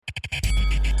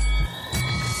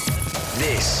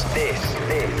is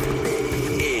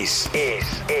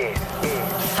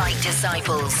Fight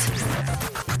Disciples.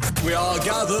 We are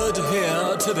gathered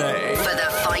here today For the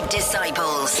Fight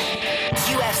Disciples.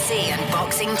 UFC and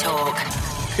boxing talk.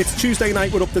 It's Tuesday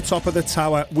night, we're up the top of the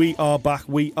tower. We are back,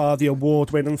 we are the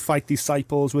award-winning Fight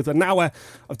Disciples with an hour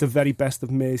of the very best of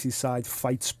Merseyside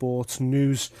fight sports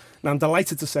news. Now I'm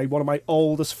delighted to say one of my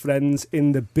oldest friends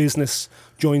in the business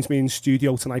joins me in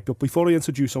studio tonight. But before I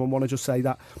introduce him, I want to just say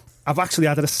that I've actually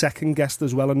added a second guest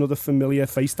as well, another familiar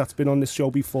face that's been on this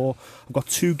show before. I've got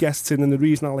two guests in, and the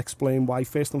reason I'll explain why.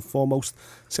 First and foremost,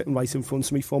 sitting right in front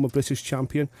of me, former British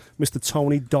champion, Mr.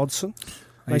 Tony Dodson.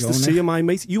 Nice to see you, my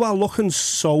mate. You are looking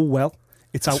so well.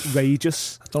 It's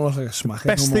outrageous. I don't look like a smacker.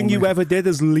 Best thing you ever did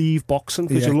is leave boxing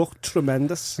because you look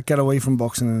tremendous. I get away from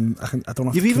boxing and I don't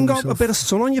have You've to even kill got myself. a bit of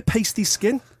sun on your pasty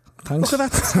skin. Thanks. Look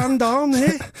at that tanned arm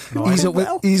here. Ease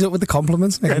up with the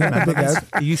compliments, Nick. Big head.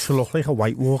 He used to look like a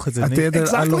White Walker, didn't I did.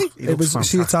 Exactly. It was.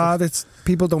 See, it's hard.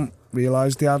 People don't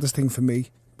realise the hardest thing for me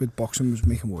with boxing was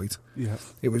making weight. Yeah.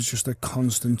 It was just a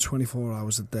constant 24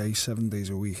 hours a day, 7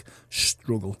 days a week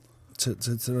struggle to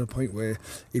the point where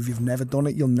if you've never done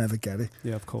it, you'll never get it.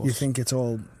 Yeah, of course. You think it's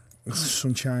all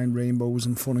sunshine, rainbows,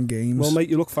 and fun and games. Well, mate,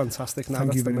 you look fantastic now.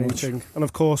 Thank That's you the very main much. thing. And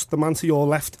of course, the man to your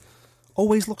left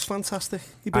always looks fantastic.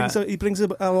 He brings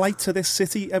a light to this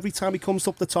city every time he comes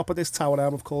up the top of this tower.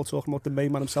 I'm, of course, talking about the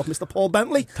main man himself, Mr. Paul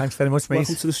Bentley. Thanks very much, mate.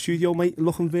 Welcome to the studio, mate.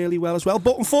 Looking really well as well.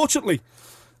 But unfortunately,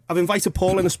 I've invited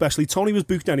Paul in especially. Tony was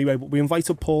booked anyway, but we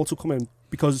invited Paul to come in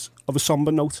because of a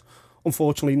somber note.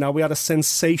 Unfortunately, now we had a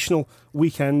sensational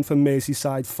weekend for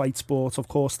Merseyside fight sports. Of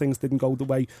course, things didn't go the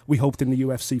way we hoped in the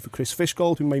UFC for Chris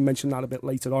Fishgold. We may mention that a bit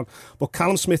later on. But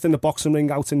Callum Smith in the boxing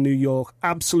ring out in New York,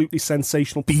 absolutely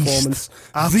sensational performance.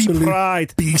 Absolute the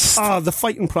pride. beast. The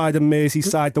fighting pride of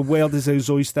Merseyside. The world is his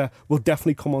oyster. We'll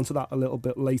definitely come on to that a little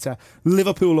bit later.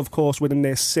 Liverpool, of course, winning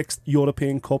their 6th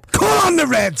European Cup. Come on, the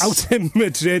Reds! Out in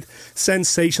Madrid.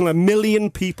 Sensational. 1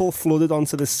 million people flooded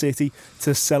onto the city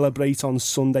to celebrate on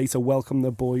Sunday to welcome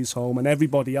the boys home, and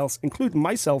everybody else, including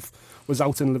myself, was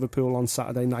out in Liverpool on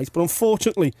Saturday night. But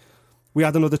unfortunately, we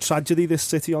had another tragedy this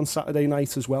city on Saturday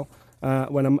night as well,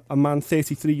 when a man,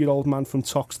 33-year-old man from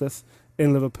Toxteth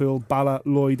in Liverpool, Bala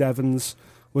Lloyd Evans,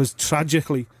 was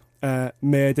tragically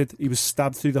murdered. He was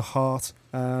stabbed through the heart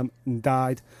and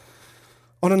died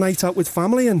on a night out with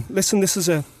family. And listen, this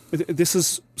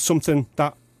is something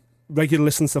that regular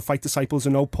listeners to Fight Disciples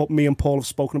know. Me and Paul have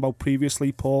spoken about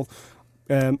previously. Paul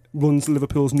runs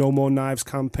Liverpool's No More Knives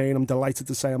campaign. I'm delighted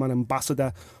to say I'm an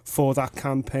ambassador for that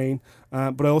campaign.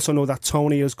 But I also know that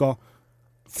Tony has got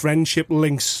friendship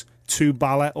links to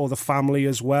Bala or the family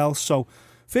as well. So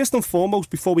first and foremost,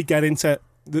 before we get into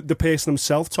the person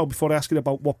himself, Todd, before I ask you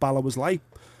about what Bala was like,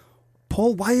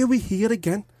 Paul, why are we here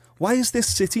again? Why is this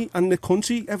city and the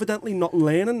country evidently not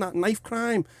learning that knife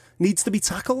crime needs to be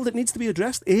tackled? It needs to be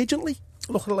addressed urgently.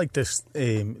 Look at it like this.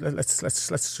 Let's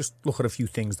just look at a few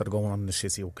things that are going on in the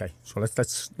city. Okay, so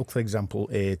let's look, for example,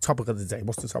 topic of the day.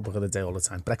 What's the topic of the day all the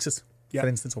time? Brexit, for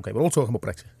instance. Okay, we're all talking about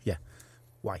Brexit. Yeah,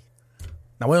 why?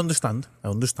 Now I understand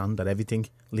that everything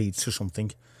leads to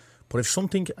something, but if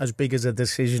something as big as a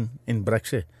decision in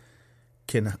Brexit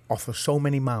can offer so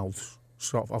many mouths,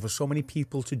 offer so many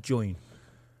people to join,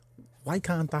 why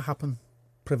can't that happen?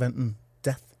 Preventing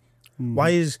death.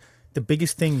 Why is the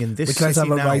biggest thing in this Because city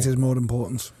having now? right is more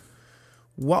important.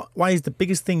 Why is the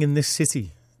biggest thing in this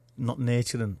city not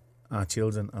nurturing our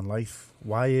children and life?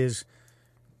 Why is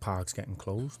parks getting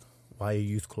closed? Why are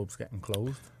youth clubs getting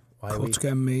closed? Why Cuts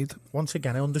getting made. Once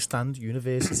again, I understand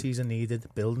universities are needed,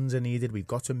 buildings are needed, we've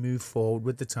got to move forward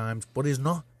with the times, but it's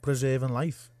not preserving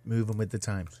life, moving with the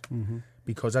times. Mm-hmm.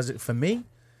 Because for me,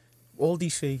 all they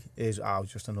see is,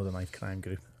 just another knife crime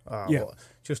group. Well,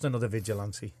 just another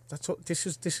vigilante. That's what this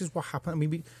is what happened. I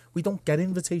mean, we don't get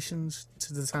invitations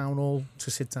to the town hall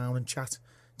to sit down and chat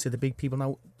to the big people.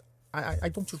 Now, I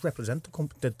don't just represent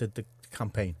the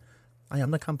campaign. I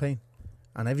am the campaign,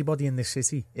 and everybody in this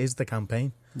city is the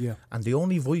campaign. Yeah. And the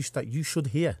only voice that you should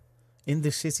hear in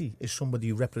this city is somebody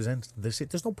who represents the city.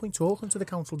 There's no point talking to the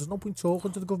council. There's no point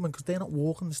talking to the government because they're not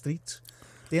walking the streets.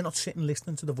 They're not sitting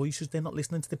listening to the voices. They're not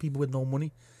listening to the people with no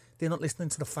money. They're not listening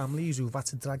to the families who've had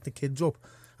to drag the kids up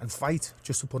and fight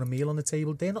just to put a meal on the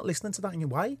table. They're not listening to that.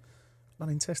 And why? Not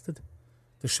interested.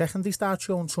 The second they start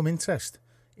showing some interest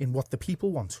in what the people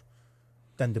want,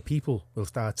 then the people will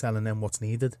start telling them what's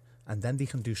needed, and then they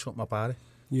can do something about it.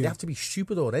 Yeah. They have to be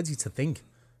stupid already to think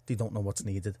they don't know what's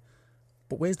needed.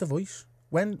 But where's the voice?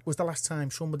 When was the last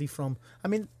time somebody from... I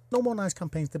mean, No More Knives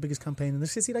campaign's the biggest campaign in the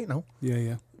city right now.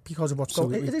 Yeah. because of what's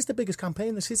going on. It is the biggest campaign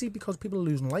in the city because people are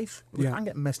losing life. I'm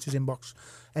getting messages inbox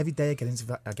every day.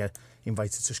 I get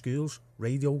invited to schools,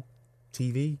 radio,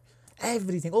 TV,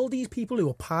 everything. All these people who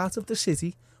are part of the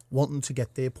city wanting to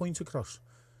get their point across.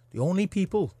 The only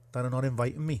people that are not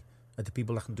inviting me are the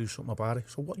people that can do something about it.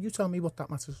 So what you tell me what that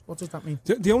matters? What does that mean?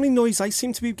 The only noise I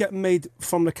seem to be getting made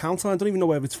from the council, I don't even know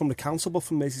whether it's from the council, but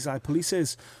from Merseyside Police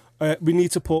is we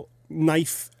need to put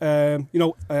knife wands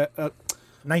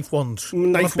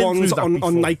on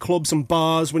nightclubs and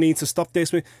bars. We need to stop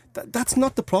this. That's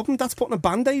not the problem. That's putting a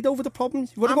band-aid over the problem.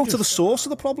 You've got to go to the source of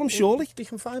the problem, surely. They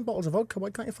can find bottles of vodka. Why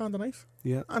can't you find a knife?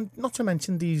 Yeah. And not to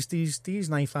mention these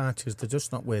knife arches, they're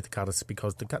just not worth carrots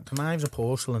because the knives are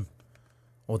porcelain,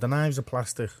 or the knives are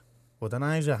plastic, or the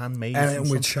knives are handmade. Anything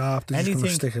with sharp, they're just going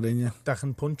to stick it in you. That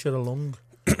can puncture a lung,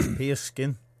 pierce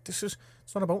skin.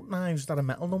 It's not about knives that are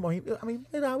metal no more. I mean,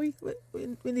 where are we?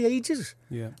 We're in the ages.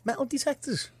 Yeah. Metal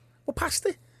detectors. We're past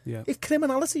it. Yeah. If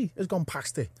criminality has gone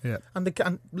past it. Yeah.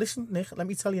 And listen, Nick, let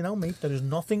me tell you now, mate, there is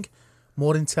nothing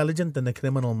more intelligent than the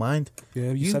criminal mind.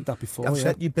 Yeah, you said that before. I've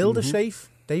said you build a safe,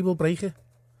 they will break it.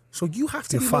 So you have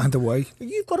to find a way.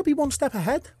 You've got to be one step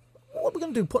ahead. What are we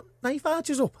going to do? Put knife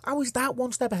arches up? How is that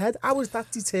one step ahead? How is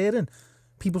that deterring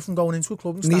people from going into a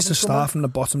club and needs to start from the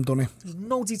bottom, doesn't it? There's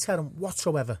no deterrent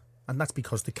whatsoever. And that's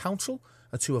because the council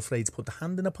are too afraid to put the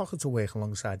hand in the pocket to work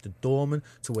alongside the doorman,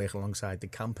 to work alongside the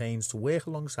campaigns, to work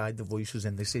alongside the voices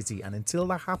in the city. And until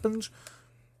that happens,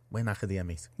 we're knackered here,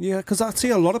 mate. Yeah, because I see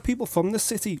a lot of people from the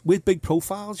city with big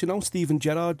profiles, Stephen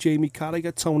Gerrard, Jamie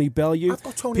Carragher, Tony Bellew. I've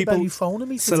got Tony Bellew phoning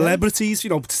me today. Celebrities,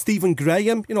 Stephen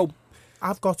Graham,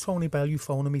 I've got Tony Bellew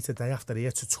phoning me today after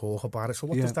here to talk about it. So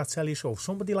what does that tell you? So if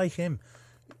somebody like him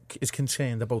is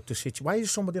concerned about the situation, why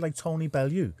is somebody like Tony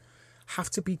Bellew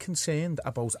have to be concerned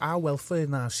about our welfare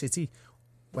in our city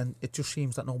when it just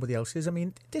seems that nobody else is? I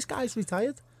mean, this guy's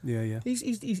retired. Yeah.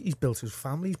 He's built his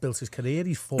family, he's built his career,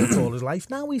 he's fought all his life.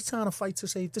 Now he's trying to fight to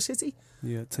save the city.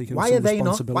 Yeah, taking why some are they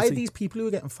responsibility. not? Why are these people who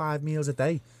are getting 5 meals a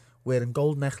day, wearing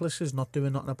gold necklaces, not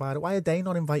doing nothing about it? Why are they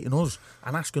not inviting us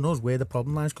and asking us where the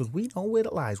problem lies? Because we know where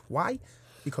it lies. Why?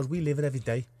 Because we live it every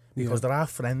day. Because there are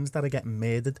friends that are getting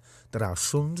murdered, there are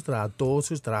sons, there are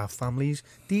daughters, there are families.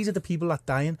 These are the people that are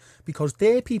dying because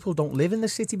their people don't live in the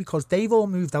city because they've all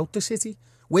moved out the city.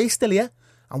 We're still here,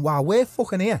 and while we're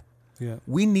fucking here,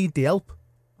 we need the help,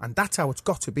 and that's how it's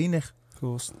got to be, Nick. Of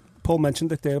course. Paul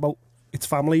mentioned it there about it's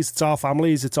families, it's our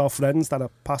families, it's our friends that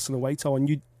are passing away. So, and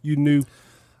you knew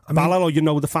Ballard, or you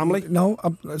know the family? No,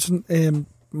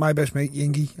 my best mate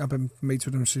Yingy, I've been mates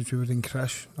with him since we were in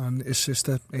Crash, and his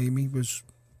sister Amy was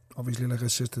obviously like a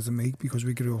sister to me because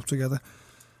we grew up together,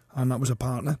 and that was a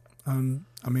partner. And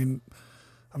I mean,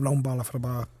 I've known Bala for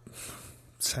about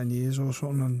 10 years or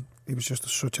something, and he was just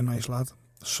such a nice lad,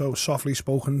 so softly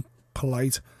spoken,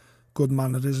 polite, good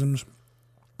mannerisms,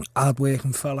 hard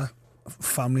working fella,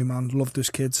 family man, loved his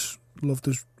kids, loved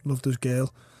his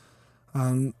girl.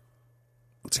 And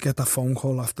to get that phone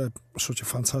call after such a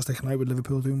fantastic night with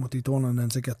Liverpool doing what they done, and then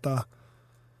to get that,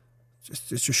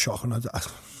 it's just shocking.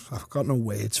 I've got no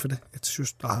words for it. It's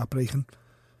just heartbreaking.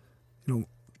 The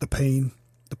pain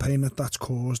that's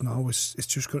caused now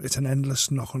it's an endless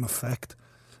knock-on effect.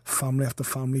 Family after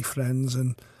family, friends,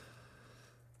 and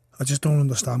I just don't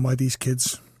understand why these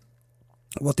kids.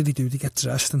 What did he do? They get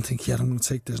dressed and think, I'm going to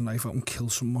take this knife out and kill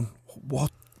someone.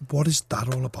 What is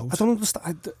that all about? I don't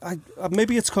understand. I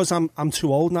maybe it's because I'm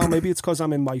too old now. Maybe it's because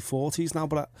I'm in my 40s now.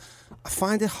 But I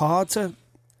find it hard to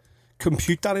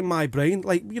compute that in my brain.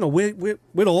 Like,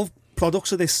 we're all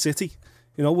products of this city.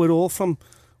 We're all from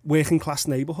working class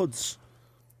neighbourhoods.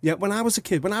 Yeah, when I was a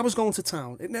kid, when I was going to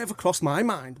town, it never crossed my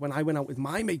mind when I went out with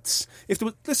my mates.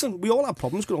 Listen, we all had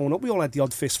problems growing up. We all had the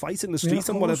odd fist fight in the street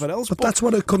and whatever else. But that's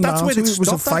what it comes down to. It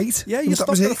was a fight. Yeah, you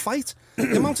stopped at a fight.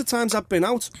 The amount of times I've been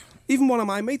out, even one of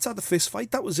my mates had a fist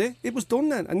fight. That was it. It was done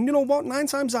then. And you know what? 9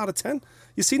 times out of 10,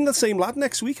 you're seeing the same lad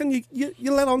next week, and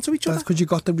you let on to each other. That's because you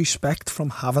got the respect from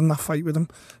having that fight with him.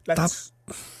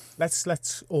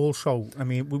 Let's also. I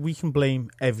mean, we can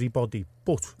blame everybody,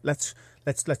 but let's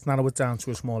narrow it down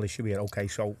to a small issue here. Okay,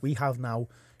 so we have now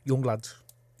young lads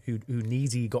who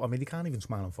need ego. I mean, they can't even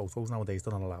smile on photos nowadays.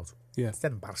 They're not allowed. Yeah. It's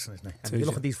dead embarrassing, isn't it? And you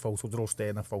look at these photos, they're all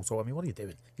staring at a photo. I mean, what are you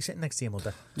doing? You're sitting next to your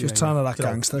mother. Just trying to act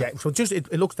gangster. Yeah, so just,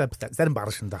 it looks dead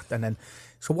embarrassing, that. And then,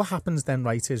 so what happens then,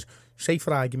 right, is, say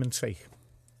for argument's sake,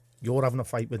 you're having a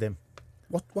fight with him.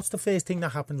 What's the first thing that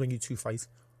happens when you two fight?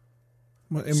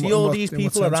 See all these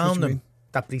people around them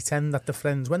that pretend that they're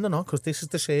friends when they're not, because this is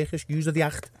the circus. Use of the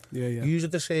act. Yeah. Use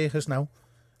of the circus now.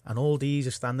 And all these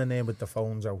are standing there with their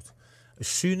phones out. As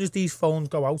soon as these phones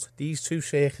go out, these two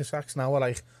circus acts now are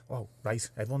like, oh, right,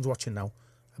 everyone's watching now.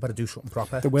 better do something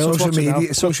proper. The world's Social watching media,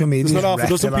 now. social media. There's not half a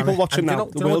dozen wrecking, people man. watching And now.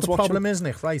 do The you know what world's the watching. problem is,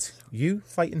 Nick? Right, you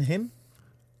fighting him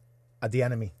are the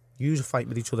enemy. You fight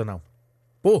with each other now.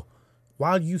 But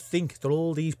while you think that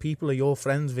all these people are your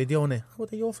friends videoing it, how are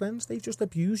they your friends? They've just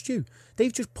abused you.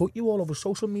 They've just put you all over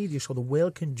social media so the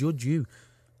world can judge you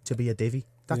to be a divvy.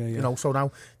 You know, so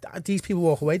now these people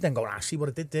walk away then go, see what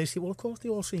I did there. See, well, of course they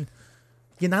all seen.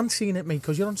 You're not seeing it, mate,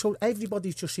 because you're on so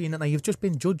everybody's just seeing it now. You've just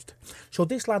been judged. So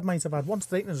this lad might have had one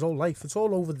straight in his whole life. It's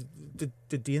all over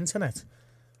the internet.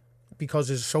 Because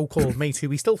his so-called mate, who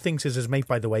he still thinks is his mate,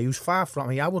 by the way, who's far from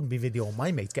me. I wouldn't be videoing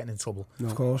my mate getting in trouble. No.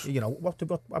 Of course. You know,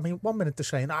 I mean, 1 minute they're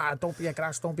saying, don't be a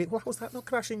grass, don't be... Well, how's that not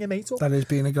crashing your mate up? That is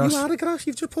being a grass. You are a grass.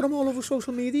 You've just put them all over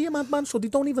social media, you madman. So they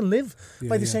don't even live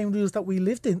by the same rules that we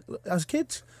lived in as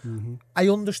kids. Mm-hmm. I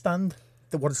understand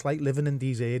what it's like living in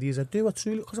these areas. I do,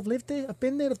 truly, because I've lived there. I've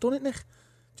been there. I've done it, Nick.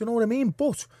 Do you know what I mean?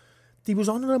 But there was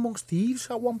honour amongst thieves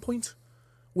at one point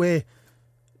where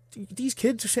these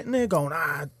kids are sitting there going,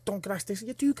 don't grass this.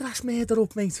 You do grass murder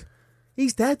up, mate.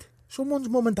 He's dead. Someone's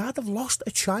mum and dad have lost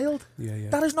a child.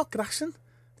 That is not grassing.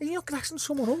 You're not grassing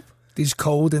someone up. These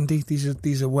code and these are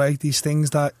these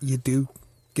things that you do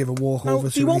give a walk over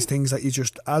to. These things that you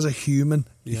just, as a human,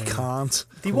 you can't.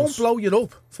 They won't blow you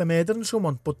up for murdering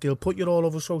someone, but they'll put you all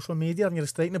over social media and you're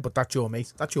straightening. But that's your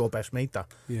mate. That's your best mate. That.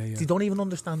 They don't even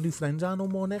understand who friends are no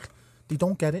more, Nick. They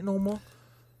don't get it no more.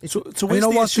 So where's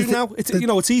the issue now?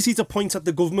 It's easy to point at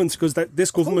the government because this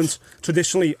government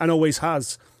traditionally and always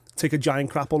has take a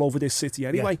giant crap all over this city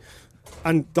anyway. Yeah.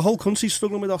 And the whole country's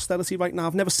struggling with austerity right now.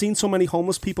 I've never seen so many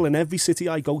homeless people in every city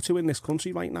I go to in this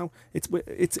country right now.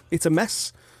 It's a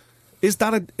mess. Is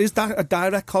that a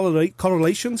direct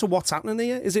correlation to what's happening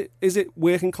here? Is it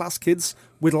working class kids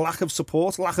with lack of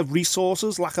support, lack of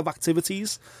resources, lack of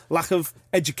activities, lack of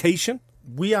education?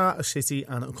 We are a city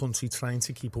and a country trying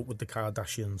to keep up with the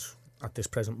Kardashians at this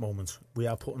present moment. We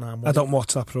are putting our money... I don't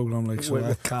watch that programme, like, so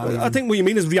I can't I think what you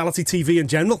mean is reality TV in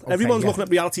general. Okay, everyone's looking at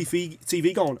reality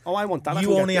TV going, I want that.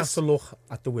 You only have to look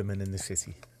at the women in the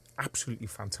city. Absolutely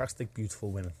fantastic, beautiful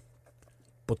women.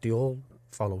 But they all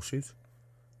follow suit.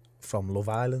 From Love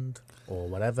Island or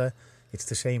whatever. It's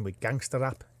the same with gangster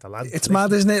rap. It's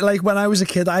mad, isn't it? Like, when I was a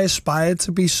kid, I aspired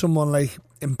to be someone, like,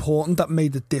 important that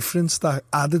made a difference, that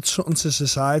added something to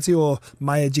society or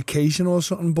my education or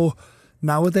something. But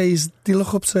nowadays, they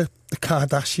look up to the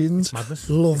Kardashians,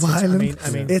 Love Island. I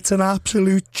mean, it's an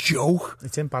absolute joke.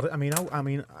 It's embarrassing. I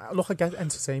mean, look, I get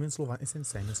entertainment. It's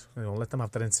entertainment. Let them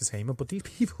have their entertainment. But these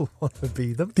people want to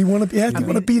be them. They want to be. They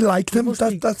want to be like them.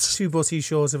 That's two butty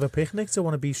shores of a picnic. They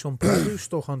want to be some player who's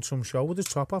stuck on some show with his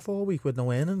top off all week with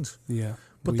no earnings. Yeah.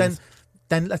 But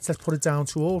then let's put it down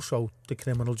to also the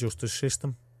criminal justice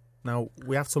system. Now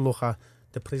we have to look at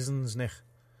the prisons, Nick.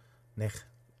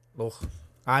 Look,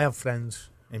 I have friends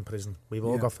in prison. We've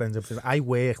all got friends in prison. I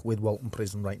work with Walton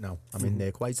Prison right now. I'm in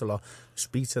there quite a lot.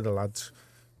 Speak to the lads.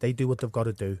 They do what they've got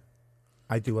to do.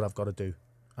 I do what I've got to do.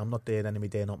 I'm not their enemy,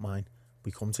 they're not mine.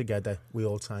 We come together. We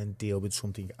all try and deal with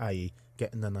something, i.e.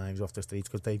 getting the knives off the streets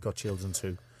because they've got children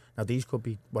too. Now these could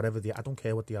be whatever they are. I don't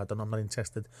care what they are. I'm not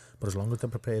interested. But as long as they're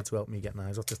prepared to help me get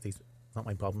knives off the street, not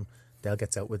my problem. They'll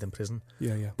get dealt with in prison.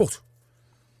 Yeah. But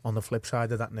on the flip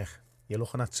side of that, Nick, you're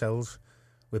looking at cells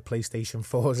with PlayStation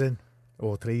 4s in.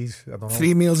 Or 3s, I don't know.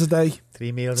 3 meals a day.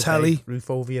 3 meals Telly. a day,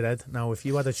 roof over your head. Now, if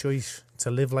you had a choice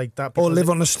to live like that... Or live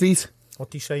on the street.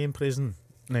 What they say in prison,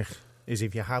 Nick, is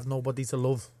if you have nobody to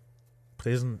love,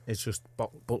 prison is just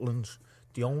butlins.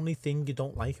 The only thing you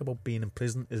don't like about being in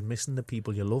prison is missing the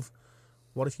people you love.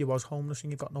 What if you was homeless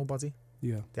and you got nobody?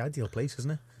 Yeah. The ideal place, isn't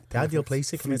it? The ideal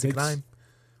place to commit a crime.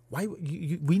 Why?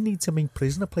 We need to make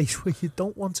prison a place where you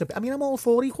don't want to be. I mean, I'm all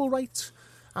for equal rights.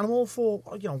 And I'm all for,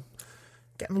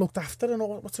 getting looked after and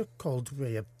all, what's it called?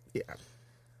 You're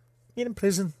in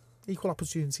prison, equal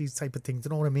opportunities type of thing, do you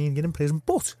know what I mean? You're in prison,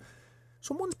 but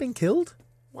someone's been killed.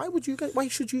 Why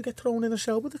should you get thrown in a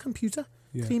cell with a computer?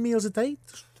 3 meals a day?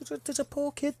 There's a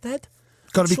poor kid dead.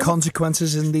 Got to be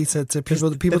consequences, isn't there, to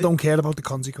people. People don't care about the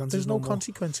consequences. There's no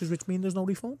consequences, which mean there's no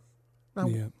reform. Now,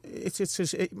 do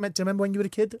you remember when you were a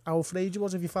kid, how afraid you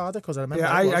was of your father? Because I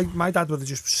remember. My dad would have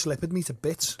just slipped me to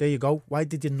bits. There you go. Why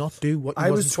did you not do what you I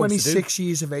was 26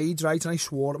 years of age, right, and I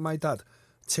swore at my dad.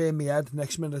 Turned my head,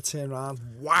 next minute I turned around,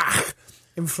 whack,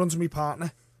 in front of my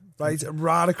partner, right,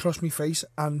 right across my face,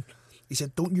 and he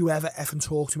said, don't you ever effing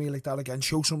talk to me like that again,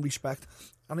 show some respect.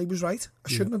 And he was right. I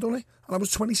shouldn't have done it. And I was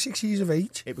 26 years of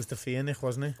age. It was the fear, Nick,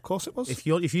 wasn't it? Of course it was. If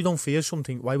you don't fear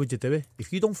something, why would you do it?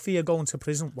 If you don't fear going to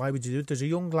prison, why would you do it? There's a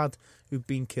young lad who'd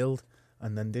been killed,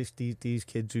 and then these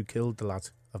kids who killed the lad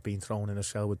have been thrown in a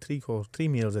cell with 3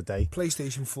 meals a day.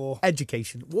 PlayStation 4.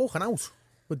 Education. Walking out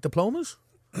with diplomas.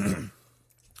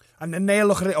 And then they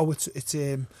look at it, it's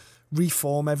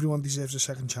reform, everyone deserves a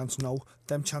second chance. No,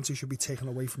 them chances should be taken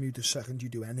away from you the second you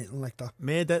do anything like that.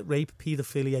 Murder, rape,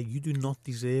 paedophilia, you do not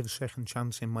deserve a second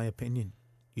chance, in my opinion.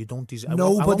 You don't deserve.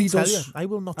 Nobody does. I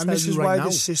will not tell you right now. And this is why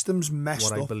the system's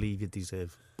messed up. What I believe you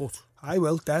deserve. But I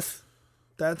will. Death.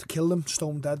 Kill them.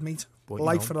 Stone dead, mate. But,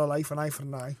 life for a life, an eye for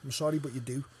an eye. I'm sorry, but you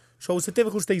do. So it's a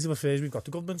difficult state of affairs. We've got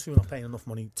the government who are not paying enough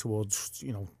money towards,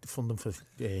 funding for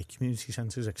community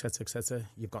centres, etc., etc.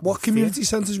 You've got what community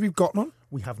centres we've got none?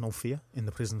 We have no fear in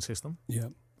the prison system. Yeah.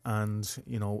 And,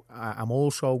 I'm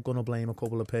also going to blame a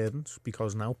couple of parents,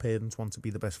 because now parents want to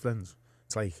be the best friends.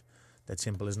 It's like, that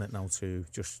simple, isn't it, now, to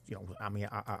just,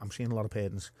 I'm seeing a lot of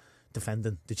parents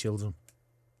defending the children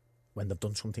when they've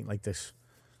done something like this.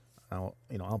 Now,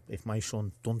 if my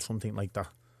son done something like that,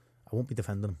 I won't be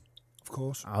defending him. Of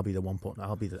course, I'll be the one putting.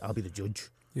 I'll be the judge.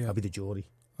 Yeah. I'll be the jury.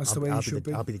 That's the way it should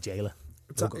be. I'll be the jailer.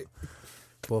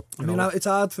 But it's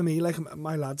hard for me. Like,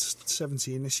 my lad's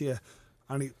 17 this year,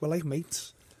 and we're like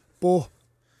mates. But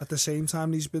at the same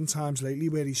time, there's been times lately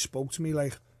where he spoke to me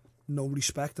like no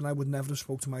respect, and I would never have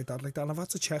spoke to my dad like that. And I've had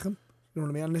to check him. You know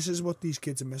what I mean? And this is what these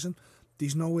kids are missing.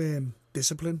 There's no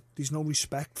discipline. There's no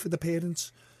respect for the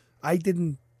parents. I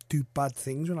didn't do bad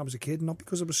things when I was a kid, not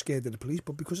because I was scared of the police,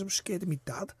 but because I was scared of my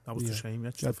dad. That was the shame. You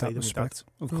had that respect,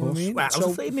 of course. You know what I mean? Well, I was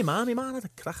afraid of my man. My man had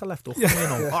a cracker left up.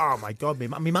 Oh my God, my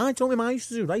man. My man used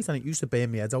to do right, and it used to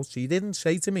burn me head out. She didn't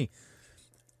say to me,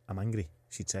 "I'm angry."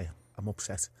 She'd say, "I'm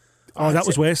upset." Oh, that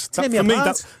was worse. For me,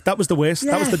 that was the worst.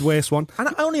 Yeah. That was the worst one. And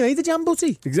I only made the jam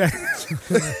butty. Exactly.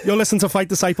 You're listening to Fight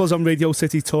Disciples on Radio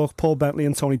City Talk. Paul Bentley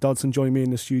and Tony Dodson join me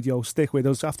in the studio. Stick with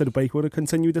us. After the break, we're going to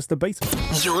continue this debate.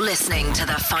 You're listening to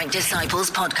the Fight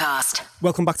Disciples podcast.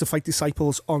 Welcome back to Fight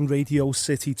Disciples on Radio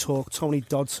City Talk. Tony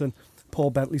Dodson, Paul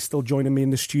Bentley still joining me in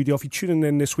the studio. If you're tuning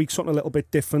in this week, something a little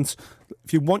bit different.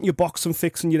 If you want your boxing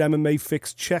fix and your MMA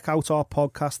fix, check out our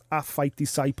podcast at Fight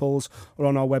Disciples or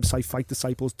on our website,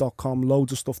 fightdisciples.com.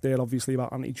 Loads of stuff there, obviously,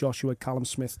 about Anthony Joshua, Callum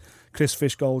Smith, Chris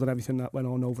Fishgold and everything that went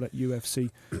on over at UFC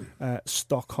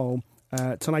Stockholm.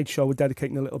 Tonight's show, we're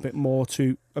dedicating a little bit more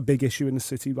to a big issue in the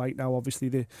city right now, obviously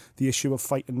the issue of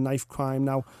fighting knife crime.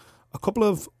 Now, a couple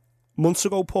of months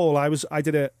ago, Paul, I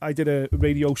did a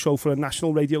radio show for a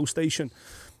national radio station,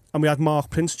 and we had Mark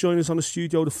Prince join us on the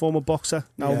studio, the former boxer.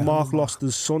 Now, Mark lost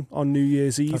his son on New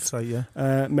Year's Eve. That's right,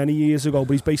 yeah. Many years ago,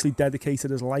 but he's basically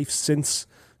dedicated his life since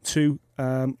to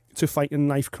fighting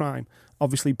knife crime,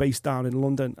 obviously based down in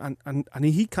London, and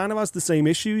he kind of has the same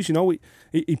issues.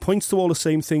 He points to all the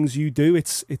same things you do.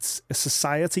 It's a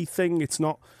society thing. It's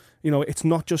not. It's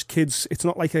not just kids. It's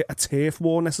not like a turf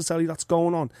war necessarily that's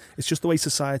going on. It's just the way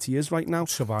society is right now.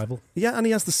 Survival. Yeah, and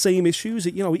he has the same issues.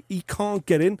 He can't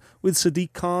get in with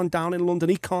Sadiq Khan down in London.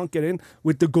 He can't get in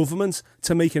with the government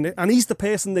to make it. And he's the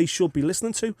person they should be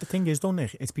listening to. The thing is, don't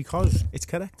they? It's because it's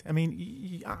correct. I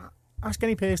mean, ask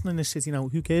any person in this city now,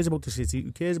 who cares about the city,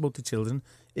 who cares about the children,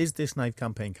 is this knife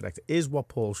campaign correct? Is what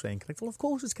Paul's saying correct? Well, of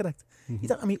course it's correct.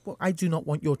 Mm-hmm. I do not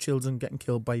want your children getting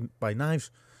killed by knives.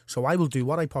 So I will do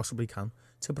what I possibly can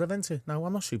to prevent it. Now,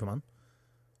 I'm not Superman,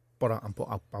 but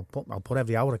I'll put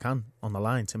every hour I can on the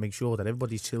line to make sure that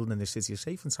everybody's children in this city are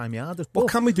safe and time your hardest. What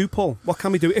can we do, Paul? What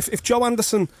can we do? If Joe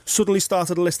Anderson suddenly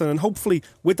started listening, and hopefully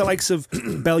with the likes of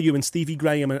Bellew and Stevie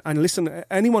Graham, and listen,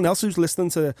 anyone else who's listening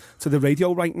to the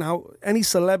radio right now, any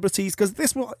celebrities, because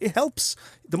it helps.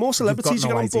 The more celebrities you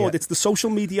get on board, it's the social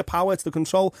media power, it's the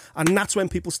control, and that's when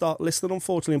people start listening,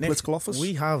 unfortunately, in political office.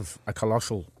 We have a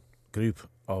colossal group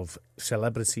of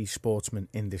celebrity sportsmen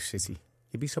in this city.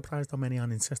 You'd be surprised how many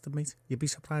aren't interested, mate. You'd be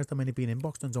surprised how many being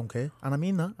inboxed and don't care. And I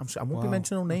mean that. I won't be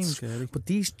mentioning no names. But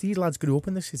these lads grew up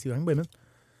in this city, and women,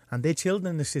 and their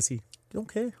children in this city, they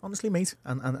don't care, honestly, mate.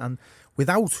 And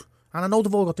without, and I know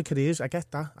they've all got the careers, I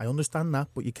get that, I understand that,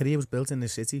 but your career was built in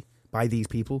this city by these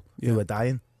people who are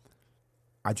dying.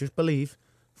 I just believe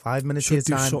 5 minutes of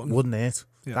your time wouldn't hurt.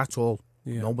 Yeah. That's all.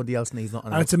 Yeah. Nobody else needs nothing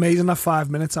else. And it's amazing that 5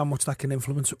 minutes, how much that can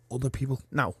influence other people.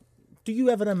 Now, do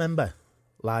you ever remember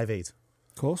Live Aid?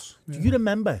 Of course. Do you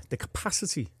remember the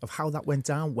capacity of how that went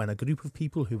down when a group of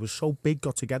people who were so big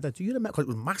got together? Do you remember? Because it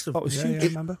was massive. That was huge. I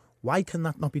remember. Why can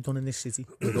that not be done in this city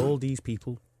with all these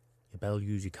people? Your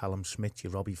Bellews, your Callum Smith,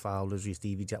 your Robbie Fowlers, your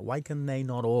Stevie J. Why can they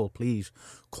not all, please,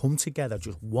 come together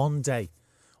just one day?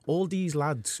 All these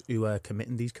lads who are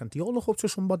committing these, they all look up to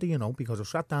somebody, because I've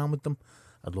sat down with them.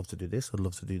 I'd love to do this, I'd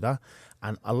love to do that.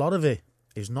 And a lot of it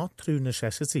is not through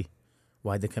necessity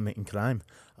why they're committing crime.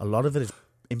 A lot of it is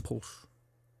impulse.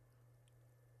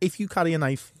 If you carry a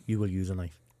knife, you will use a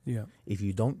knife. Yeah. If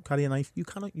you don't carry a knife, you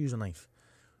cannot use a knife.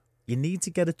 You need to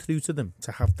get it through to them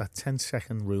to have that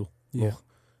 10-second rule. Yeah.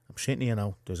 Look, I'm sitting here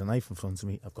now, there's a knife in front of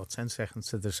me, I've got 10 seconds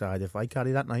to decide. If I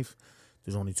carry that knife,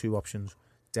 there's only 2 options,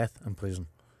 death and prison.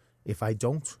 If I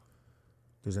don't,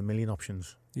 there's a million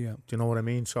options. Yeah. Do you know what I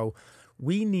mean? So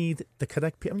we need the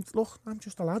correct people. Look, I'm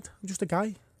just a lad, I'm just a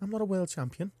guy, I'm not a world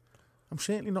champion. I'm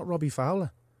certainly not Robbie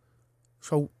Fowler.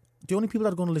 So the only people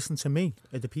that are going to listen to me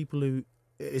are the people who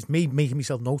is me making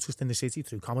myself noticed in the city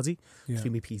through comedy,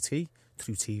 through my PT,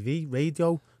 through TV,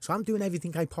 radio. So I'm doing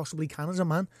everything I possibly can as a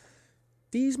man.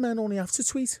 These men only have to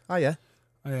tweet.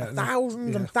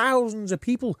 Thousands and thousands of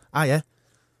people.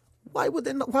 Why would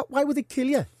they not, why would it kill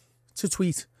you to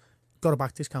tweet? Got to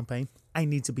back this campaign. I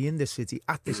need to be in this city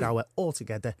at this hour all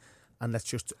together, and let's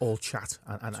just all chat.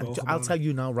 And I'll tell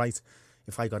you now, right?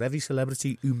 If I got every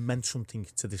celebrity who meant something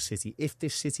to this city, if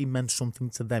this city meant something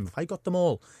to them, if I got them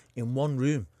all in one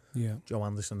room, Joe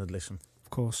Anderson would listen. Of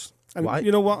course. And why?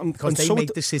 You know what? Because they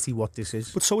make the city what this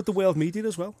is. But so would the world media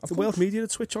as well. The world media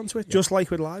would switch onto it, just like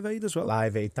with Live Aid as well.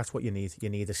 Live Aid, that's what you need. You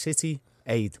need a city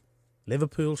aid.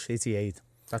 Liverpool City Aid.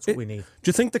 That's what we need. Do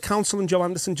you think the council and Joe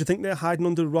Anderson, do you think they're hiding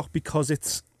under a rock because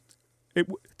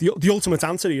the ultimate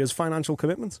answer here is financial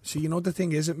commitment? See, you know, the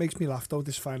thing is, it makes me laugh though,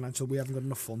 this financial, we haven't got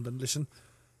enough funding. Listen,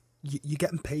 you're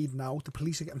getting paid now. The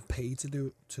police are getting paid to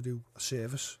do a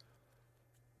service.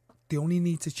 They only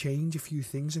need to change a few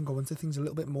things and go into things a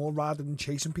little bit more rather than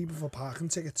chasing people for parking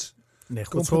tickets. Nick,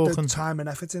 go and put the time and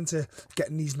effort into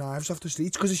getting these knives off the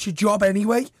streets because it's your job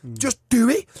anyway. Just do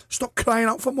it. Stop crying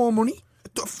out for more money.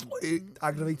 It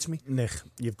aggravates me. Nick,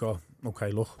 you've got...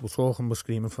 Okay, look, we're talking, we're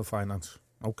screaming for finance.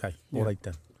 Okay, all right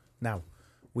then. Now,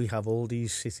 we have all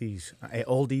these cities,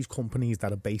 all these companies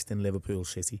that are based in Liverpool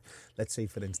City. Let's say,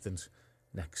 for instance,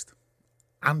 next,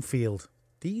 Anfield.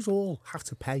 These all have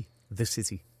to pay the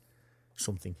city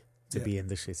something to be in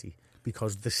the city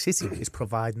because the city is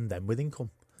providing them with income.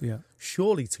 Yeah.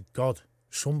 Surely to God,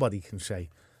 somebody can say,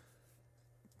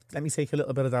 let me take a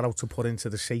little bit of that out to put into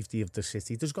the safety of the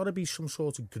city. There's got to be some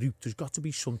sort of group. There's got to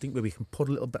be something where we can put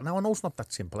a little bit. Now, I know it's not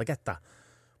that simple. I get that.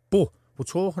 But we're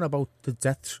talking about the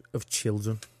deaths of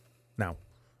children now,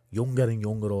 younger and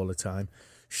younger all the time.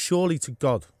 Surely to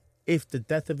God, if the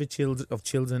death of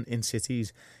children in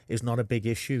cities is not a big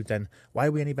issue, then why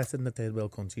are we any better than the third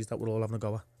world countries that we're all having a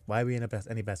go at? Why are we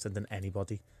any better than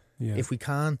anybody? Yeah. If we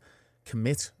can't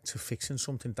commit to fixing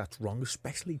something that's wrong,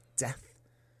 especially death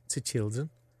to children,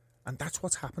 and that's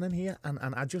what's happening here. And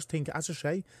I just think, as I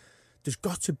say, there's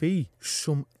got to be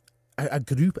a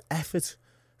group effort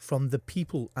from the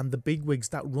people and the bigwigs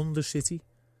that run the city.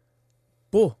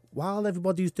 But while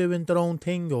everybody's doing their own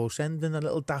thing or sending a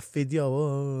little daft video,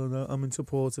 oh, I'm in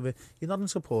support of it. You're not in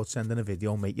support sending a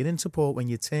video, mate. You're in support when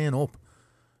you turn up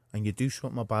and you do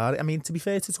something about it. I mean, to be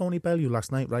fair to Tony Bellew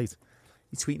last night, right?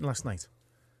 He's tweeting last night.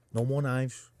 No more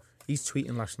knives. He's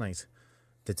tweeting last night.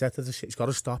 The death of the shit's got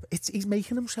to stop. He's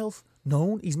making himself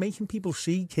known. He's making people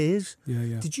see he cares.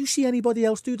 Yeah. Did you see anybody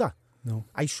else do that? No.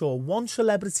 I saw one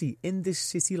celebrity in this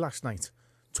city last night,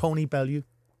 Tony Bellew.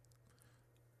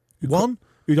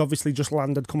 Who'd obviously just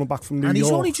landed coming back from New York. And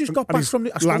he's only just got back from...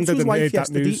 I spoke to his wife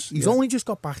yesterday. He's only just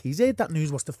got back. He's heard that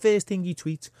news. What's the first thing he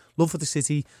tweets? Love for the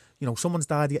city. You know, someone's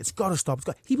died. It's got to stop.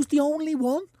 He was the only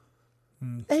one.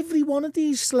 Every one of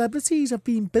these celebrities have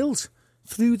been built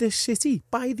through this city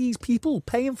by these people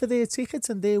paying for their tickets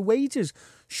and their wages.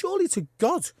 Surely to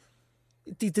God,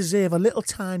 they deserve a little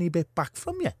tiny bit back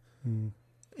from you.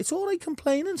 It's all right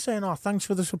complaining, saying, oh, thanks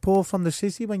for the support from the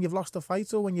city when you've lost a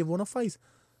fight or when you've won a fight.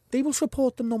 They will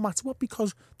support them no matter what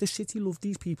because the city love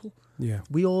these people. Yeah.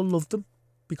 We all love them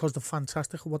because they're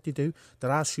fantastic at what they do. They're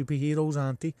our superheroes,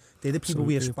 aren't they? They're the people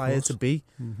we aspire to be.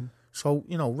 Mm-hmm. So,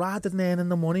 you know, rather than earning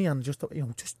the money and just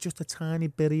a tiny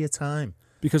bit of your time.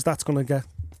 Because that's going to get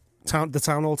the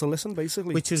town hall to listen,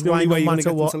 basically. Which is why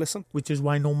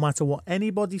no matter what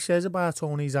anybody says about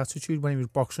Tony's attitude when he was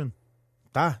boxing,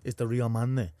 that is the real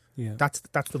man there. Yeah. That's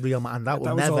the real man. And that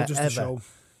will never, ever...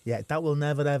 Yeah, that will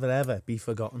never, ever, ever be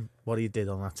forgotten, what he did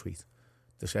on that tweet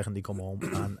the second he come home.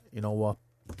 And you know what?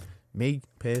 Me,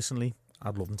 personally,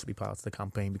 I'd love him to be part of the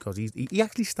campaign because he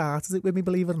actually started it with me,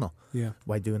 believe it or not. Yeah.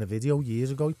 By doing a video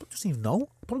years ago. He doesn't even know.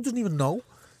 Probably doesn't even know. Do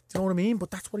you know what I mean? But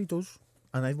that's what he does.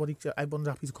 And everyone's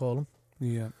happy to call him.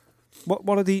 Yeah.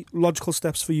 What are the logical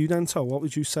steps for you then, To? What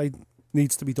would you say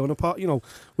needs to be done apart,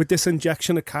 with this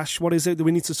injection of cash? What is it? Do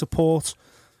we need to support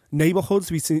neighbourhoods?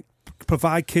 Do we need to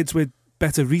provide kids with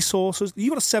better resources?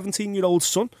 You've got a 17-year-old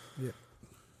son,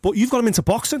 but you've got him into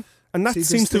boxing, and that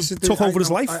seems to have took over his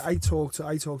life. I talk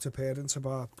to parents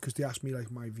about, because they ask me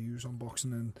like my views on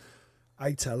boxing, and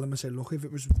I tell them, I say, look, if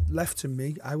it was left to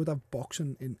me, I would have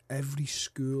boxing in every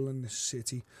school in the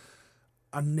city.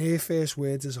 And their first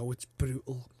words is, oh, it's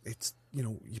brutal. It's, you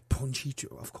know, you punch each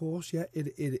other. Of course, yeah,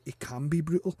 it can be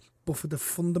brutal. But for the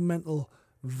fundamental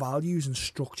values and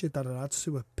structure that it adds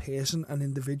to a person, an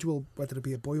individual, whether it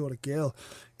be a boy or a girl,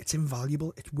 it's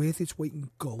invaluable. It's worth its weight in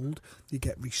gold. You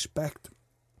get respect,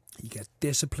 you get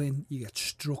discipline, you get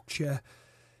structure,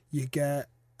 you get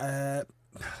an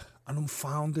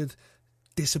unfounded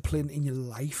discipline in your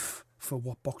life for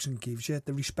what boxing gives you.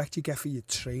 The respect you get for your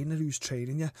trainer who's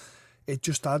training you, it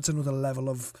just adds another level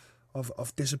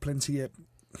of discipline to you,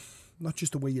 not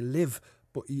just the way you live,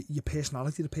 but your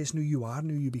personality, the person who you are and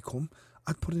who you become.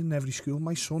 I'd put it in every school.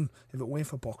 My son, if it weren't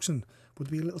for boxing, would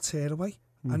be a little tearaway.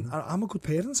 And I'm a good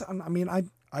parent, and I mean, I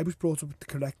was brought up the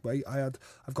correct way. I've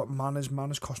got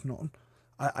manners cost nothing.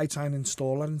 I try and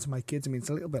install that into my kids. I mean, it's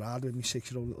a little bit hard with my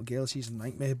 6-year-old little girl. She's a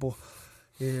nightmare, but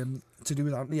to do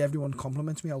with Anthony, everyone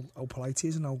compliments me how polite he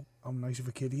is and how nice of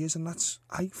a kid he is, and that's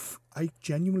I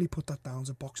genuinely put that down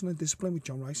to boxing and discipline with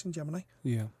John Rice and Gemini.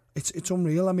 Yeah, it's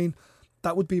unreal. I mean,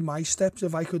 that would be my steps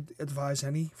if I could advise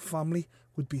any family,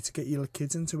 would be to get your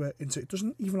kids into it. It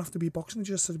doesn't even have to be boxing; it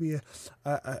just has to be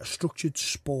a structured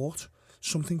sport,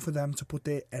 something for them to put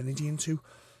their energy into.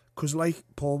 Because like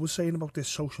Paul was saying about this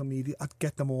social media, I'd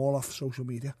get them all off social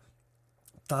media.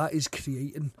 That is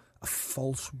creating a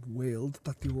false world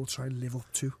that they will try and live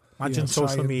up to. Imagine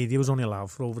social media was only allowed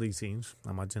for over 18s.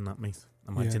 Imagine that, mate.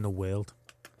 Imagine the world.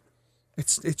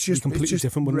 It's just completely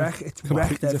different. It's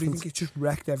wrecked everything. It just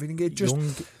wrecked everything. It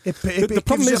just it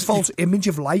gives you a false image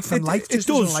of life, and life just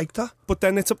doesn't like that. But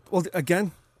then it's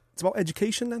about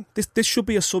education. Then this should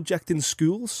be a subject in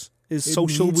schools. Is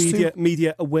social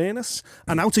media awareness,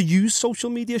 and how to use social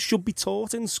media should be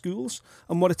taught in schools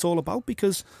and what it's all about,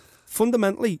 because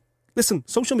fundamentally, listen,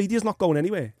 social media is not going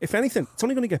anywhere. If anything, it's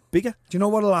only going to get bigger. Do you know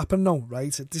what will happen now,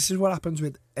 right? This is what happens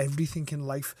with everything in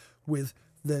life, with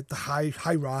the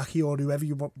hierarchy or whatever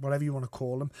you want to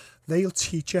call them. They'll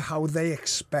teach you how they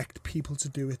expect people to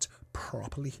do it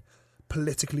properly,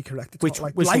 politically correct. It's which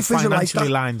life isn't financially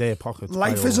line their pockets.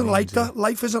 Life isn't like that.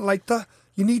 Life isn't like that.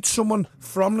 You need someone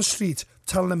from the street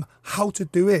telling them how to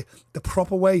do it the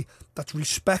proper way, that's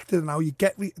respected, and how you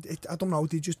get I don't know,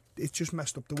 it's just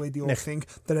messed up the way they all think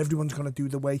that everyone's going to do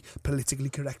the way politically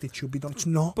correct it should be done. It's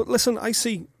not. But listen, I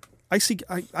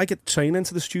get trained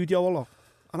into the studio a lot,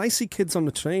 and I see kids on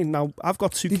the train. Now, I've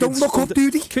got two kids. They don't look up,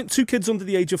 do they? Two kids under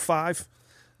the age of 5.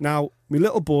 Now, my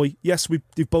little boy, yes,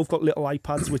 they've both got little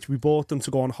iPads, which we bought them to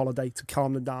go on holiday to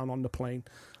calm them down on the plane.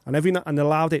 And every night, and they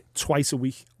allowed it twice a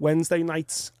week, Wednesday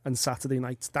nights and Saturday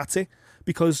nights. That's it.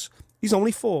 Because he's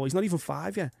only 4, he's not even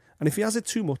 5 yet. And if he has it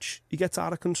too much, he gets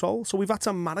out of control. So we've had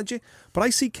to manage it. But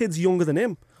I see kids younger than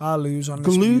him. I lose on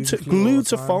glued to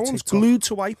phones, TikTok. Glued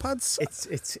to iPads.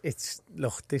 It's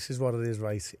look, this is what it is,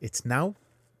 right? It's now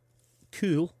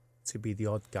cool to be the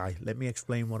odd guy. Let me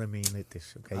explain what I mean with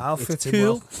this, okay? It's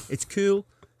cool. Well. It's cool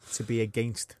to be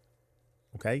against.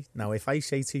 Okay? Now, if I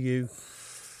say to you,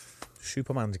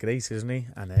 Superman's great, isn't he?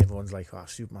 And everyone's like, oh,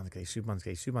 Superman's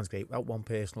great. Well, one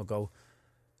person will go,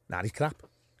 nah, he's crap.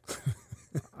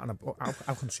 And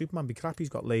how can Superman be crap? He's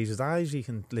got laser eyes, he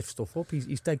can lift stuff up,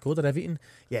 he's dead good at everything.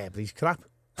 Yeah, but he's crap.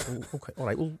 Oh, okay, all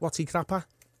right, well, what's he crap at?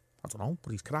 I don't know,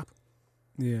 but he's crap.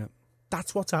 Yeah.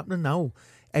 That's what's happening now.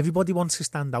 Everybody wants to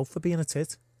stand out for being a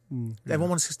tit. Everyone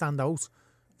wants to stand out.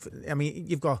 I mean,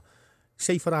 you've got,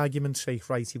 say for argument's sake,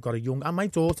 right, you've got a young... And my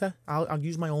daughter, I'll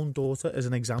use my own daughter as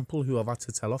an example, who I've had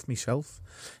to tell off myself.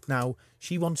 Now,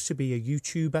 she wants to be a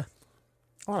YouTuber.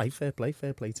 All right, fair play to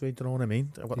her, do you know what I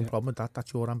mean? I've got no problem with that.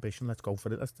 That's your ambition. Let's go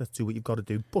for it. Let's do what you've got to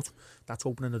do. But that's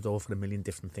opening the door for a million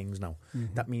different things now.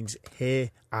 That means her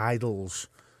idols,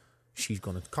 she's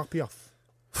going to copy off.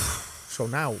 So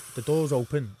now the door's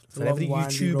open for every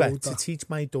YouTuber to teach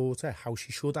my daughter how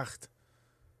she should act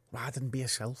rather than be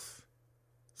herself.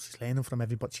 She's learning from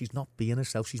everybody. She's not being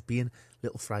herself. She's being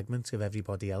little fragments of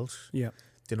everybody else. Yeah.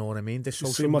 Do you know what I mean? This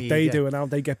social what media, they do and how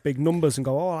they get big numbers and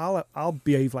go, oh, I'll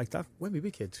behave like that. When we were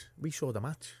kids, we saw the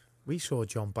match. We saw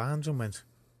John Barnes and went,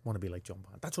 want to be like John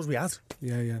Barnes. That's what we had.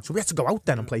 Yeah. So we had to go out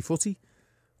then and play footy.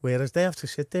 Whereas they have to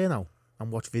sit there now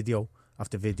and watch video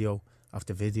after video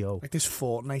after video. Like this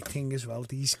Fortnite thing as well.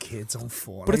 These kids on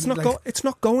Fortnite. But it's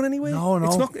not going anywhere.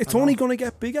 No. It's only going to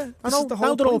get bigger. I know.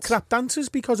 Now they're all crap dancers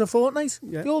because of Fortnite.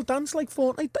 Yeah. They all dance like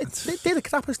Fortnite. They're the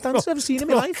crappiest dancers I've ever seen in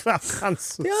my life. Crap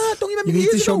dancers. Yeah, don't you remember you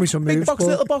need to show me some moves, Big box,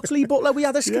 little box, Lee Butler. We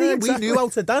had a screen. Exactly. We knew how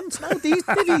to dance. Now these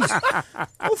divvies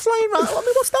all flying around. I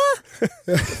mean, what's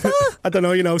that? I don't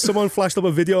know. Someone flashed up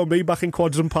a video of me back in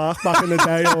Quadrant Park back in the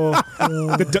day, or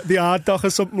the Hard Dock or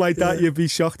something like that. Yeah. You'd be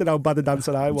shocked at how bad a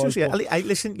dancer I was.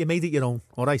 Listen, you made it your own.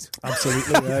 All right.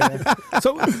 Absolutely. Yeah.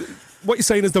 So what you're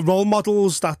saying is the role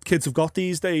models that kids have got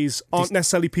these days aren't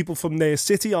necessarily people from their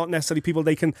city, aren't necessarily people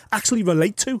they can actually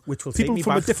relate to. Which will people take me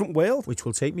from back, a different world. Which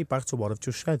will take me back to what I've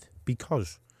just said.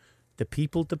 Because the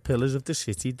people, the pillars of the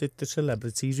city, the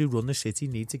celebrities who run the city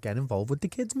need to get involved with the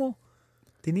kids more.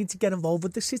 They need to get involved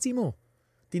with the city more.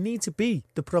 They need to be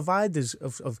the providers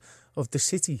of the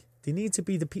city. They need to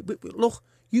be the people. Look,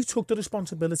 you took the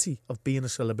responsibility of being a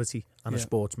celebrity and a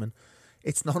sportsman.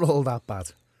 It's not all that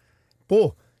bad.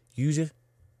 But use it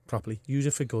properly. Use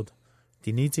it for good.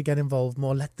 They need to get involved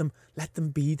more. Let them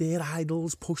be their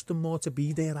idols. Push them more to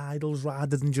be their idols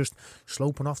rather than just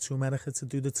sloping off to America to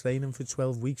do the training for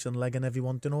 12 weeks and legging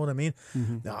everyone. Do you know what I mean?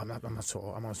 Mm-hmm. No, I'm on a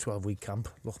 12-week camp.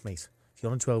 Look, mate, if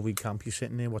you're on a 12-week camp, you're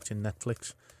sitting there watching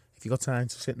Netflix. If you got time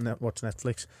to sit and watch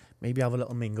Netflix, maybe have a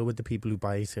little mingle with the people who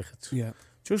buy your tickets. Yeah.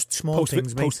 Just small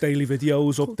things, mate. Post daily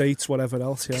videos, updates, whatever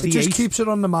else. Yeah. It just keeps it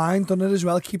on the mind, doesn't it, as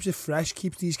well? Keeps it fresh,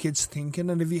 keeps these kids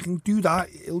thinking. And if you can do that,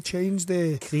 it'll change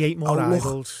their create more outlook.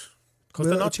 Idols. Because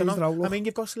they're not. I mean,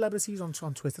 you've got celebrities on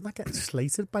Twitter that get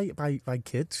slated by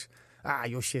kids.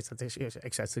 You're shit at this,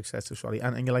 etc. Sorry.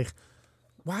 And you're like,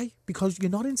 why? Because you're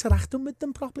not interacting with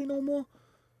them properly no more.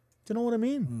 Do you know what I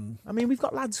mean? I mean, we've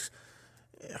got lads.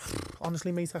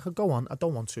 Honestly, mate, I could go on. I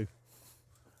don't want to.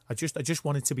 I just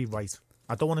want it to be right.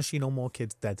 I don't want to see no more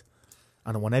kids dead.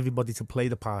 And I want everybody to play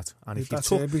the part. And if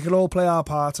we can all play our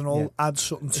part and all add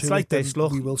something to it. It's like this,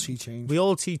 look. We will see change. We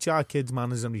all teach our kids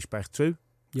manners and respect too.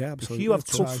 Yeah, absolutely. If you have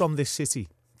took from this city,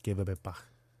 give a bit back.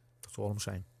 That's all I'm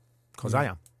saying. Because I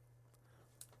am.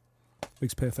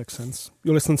 Makes perfect sense.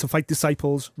 You're listening to Fight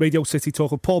Disciples, Radio City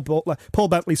Talk with Paul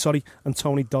Bentley, and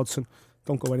Tony Dodson.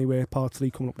 Don't go anywhere. Part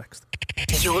 3 coming up next.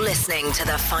 You're listening to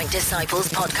the Fight Disciples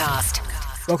podcast.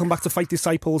 Welcome back to Fight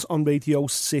Disciples on Radio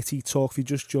City Talk. If you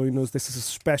just joined us, this is a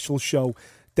special show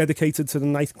dedicated to the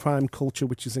knife crime culture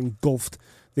which is engulfed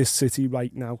this city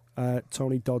right now.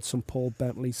 Tony Dodson, Paul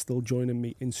Bentley still joining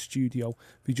me in studio.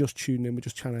 If you just tuned in, we're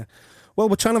trying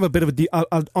to have a bit of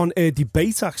a on-air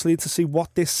debate actually to see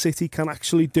what this city can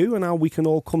actually do and how we can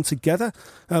all come together.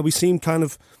 We seem kind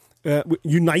of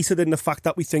united in the fact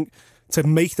that we think to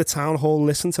make the town hall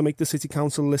listen, to make the city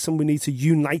council listen, we need to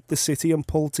unite the city and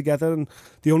pull together. And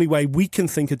the only way we can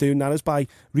think of doing that is by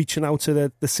reaching out to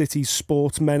the city's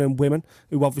sportsmen and women,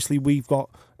 who obviously we've got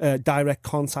direct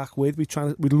contact with.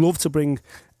 We'd love to bring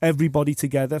everybody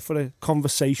together for a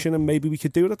conversation, and maybe we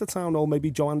could do it at the town hall.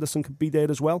 Maybe Joe Anderson could be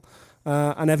there as well,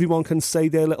 and everyone can say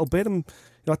their little bit. And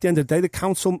at the end of the day,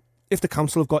 if the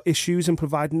council have got issues in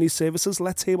providing these services,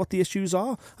 let's hear what the issues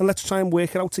are and let's try and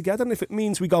work it out together. And if it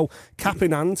means we go cap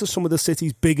in hand to some of the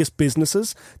city's biggest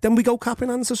businesses, then we go cap in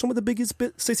hand to some of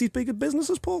the city's biggest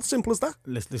businesses, Paul. Simple as that.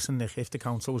 Listen, Nick, if the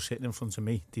council was sitting in front of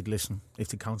me, they'd listen. If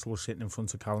the council was sitting in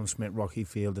front of Callum Smith, Rocky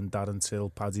Field and Darren Till,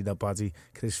 Paddy the Paddy,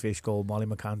 Chris Fishgold, Molly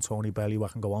McCann, Tony Bellew, I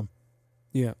can go on.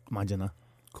 Yeah. Imagine that.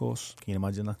 Of course. Can you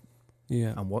imagine that?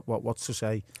 Yeah. And what's to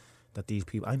say that these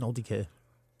people, I know they care.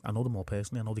 I know them all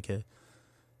personally, I know they care.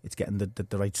 It's getting the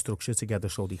right structure together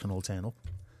so they can all turn up.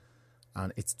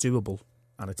 And it's doable,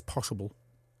 and it's possible,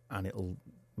 and it'll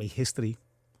make history,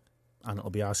 and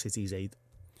it'll be our city's aid.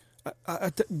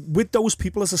 With those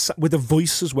people with a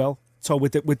voice as well, so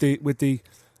with the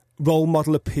role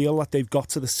model appeal that they've got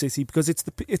to the city, because it's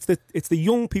the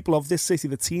young people of this city,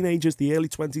 the teenagers, the early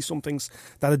 20-somethings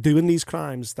that are doing these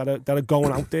crimes, that are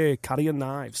going out there carrying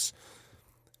knives.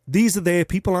 These are their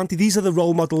people, aren't they? These are the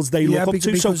role models they look up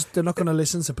to. Because they're not going to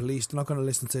listen to police. They're not going to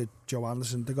listen to Joe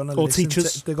Anderson. They're going to listen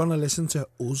teachers. They're going to listen to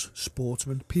us,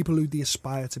 sportsmen, people who they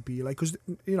aspire to be like. Because,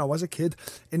 as a kid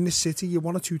in this city, you're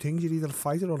one or two things. You're either a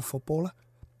fighter or a footballer.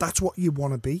 That's what you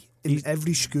want to be in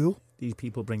every school. These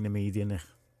people bring the media, Nick.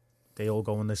 They all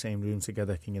go in the same room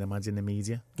together. Can you imagine the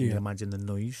media? Can you imagine the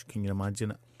noise? Can you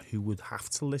imagine who would have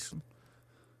to listen?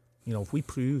 If we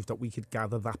proved that we could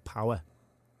gather that power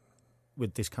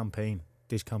with this campaign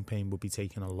would be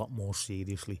taken a lot more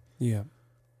seriously. Yeah,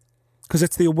 because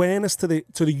it's the awareness to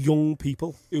the young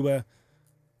people who are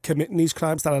committing these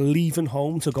crimes, that are leaving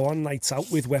home to go on nights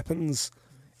out with weapons.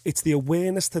 It's the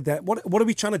awareness to that. What are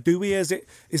we trying to do here?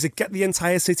 Is it get the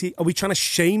entire city? Are we trying to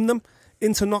shame them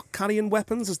into not carrying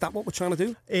weapons? Is that what we're trying to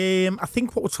do? I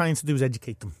think what we're trying to do is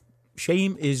educate them.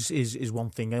 Shame is one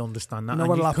thing. I understand that.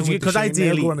 Because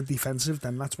ideally, go on a defensive,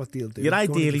 then that's what they'll do. You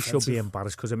ideally should be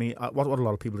embarrassed, because what a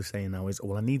lot of people are saying now is,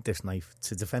 I need this knife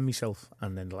to defend myself,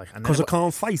 and then because I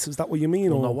can't fight. Is that what you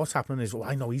mean? Well, no, what's happening is,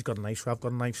 I know he's got a knife, so I've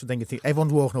got a knife. So then you think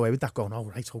everyone's walking away with that, going, "Oh,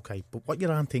 right, okay." But what you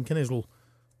aren't thinking is,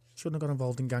 shouldn't have got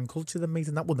involved in gang culture, then, mate,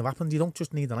 and that wouldn't have happened. You don't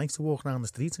just need a knife to walk around the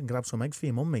street and grab some eggs for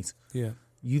your mum, mate. Yeah,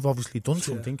 you've obviously done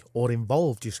something or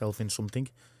involved yourself in something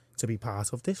to be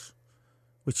part of this,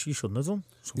 which you shouldn't have done.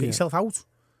 So get yourself out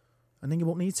and then you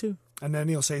won't need to. And then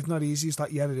he'll say it's not easy. It's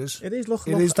like, yeah, it is. It is. Look,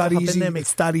 It is that I've been easy. there, mate.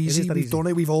 It's that easy. that We've easy. done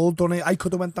it. We've all done it. I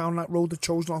could have went down that road that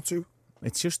chose not to.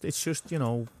 It's just you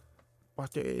know, but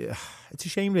it's a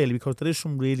shame really, because there is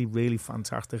some really, really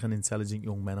fantastic and intelligent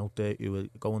young men out there who are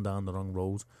going down the wrong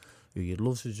road, who you'd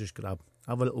love to just grab,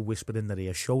 have a little whisper in their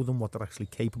ear, show them what they're actually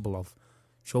capable of,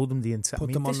 show them the intent.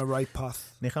 Put them on the right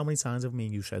path. Nick, how many times have me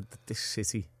and you said that this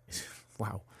city is,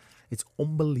 wow, it's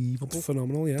unbelievable. It's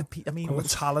phenomenal, yeah. I mean, And the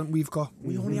talent we've got.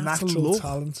 we only have to natural look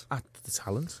talent. at the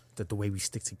talent, the way we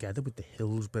stick together with the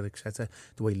Hillsborough, etc.,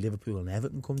 the way Liverpool and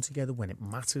Everton come together when it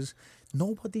matters.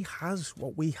 Nobody has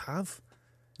what we have.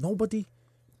 Nobody.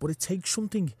 But it takes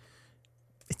something.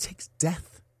 It takes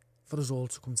death for us all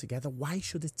to come together. Why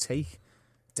should it take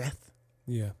death?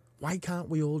 Yeah. Why can't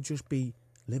we all just be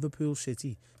Liverpool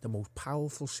City, the most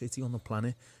powerful city on the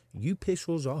planet? You piss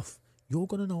us off, you're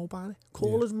going to know about it.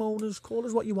 Call us moaners, call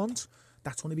us what you want.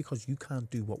 That's only because you can't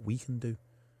do what we can do.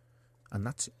 And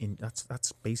that's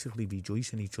basically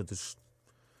rejoicing each other's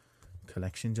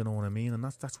collections, you know what I mean? And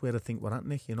that's where I think we're at,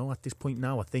 Nick. You know, at this point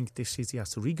now, I think this city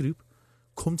has to regroup,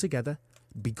 come together,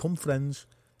 become friends,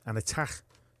 and attack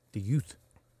the youth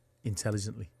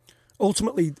intelligently.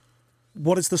 Ultimately,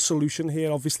 what is the solution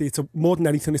here? Obviously, it's more than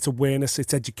anything, it's awareness,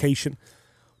 it's education.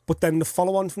 But then the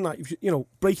follow-on from that, you know,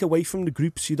 break away from the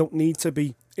groups. You don't need to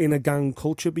be in a gang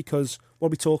culture, because what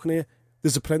are we talking here?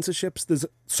 There's apprenticeships. There's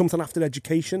something after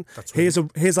education. Here's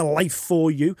a life for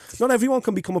you. Not everyone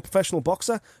can become a professional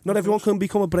boxer. Not everyone can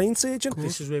become a brain surgeon.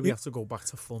 This is where we have to go back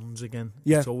to funds again.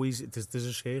 Yeah. It's always, there's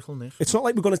a circle, Nick. It's not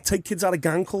like we're going to take kids out of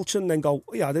gang culture and then go,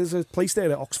 oh, yeah, there's a place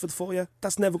there at Oxford for you.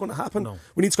 That's never going to happen. No.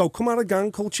 We need to go, come out of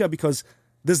gang culture because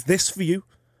there's this for you.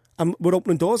 And we're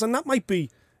opening doors. And that might be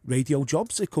radio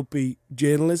jobs. It could be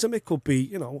journalism. It could be,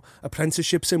 you know,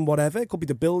 apprenticeships in whatever. It could be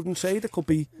the building trade. It could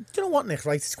be... Do you know what, Nick,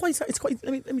 right? It's quite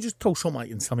let me just throw some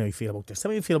light and tell me how you feel about this. Tell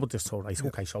me how you feel about this, all right? Yeah.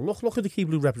 Okay, so look at the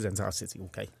people who represent our city,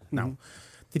 okay? Now,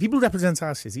 the people who represent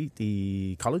our city,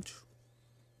 the college,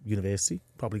 university,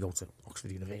 probably go to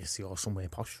Oxford University or somewhere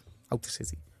posh, out the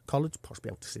city. College, possibly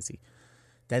out the city.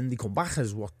 Then they come back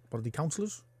as what are they,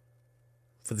 councillors?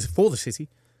 For the city.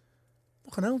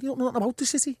 Fucking hell, you don't know nothing about the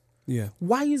city. Yeah.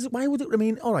 Why would it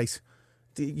remain, all right,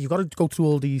 you've got to go through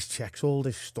all these checks, all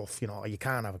this stuff, you know, you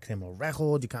can't have a criminal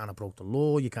record, you can't have broke the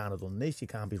law, you can't have done this, you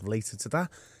can't be related to that.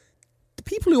 The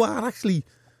people who are actually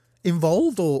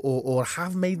involved or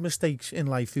have made mistakes in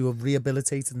life, who have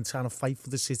rehabilitated and trying to fight for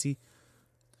the city,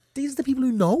 these are the people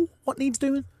who know what needs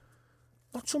doing.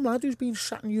 Not some lad who's been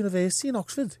sat in university in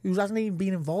Oxford, who hasn't even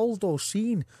been involved or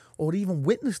seen or even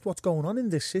witnessed what's going on in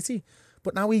this city.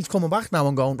 But now he's coming back now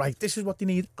and going, right, this is what they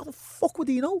need. How the fuck would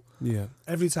he know? Yeah.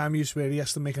 Every time you swear, he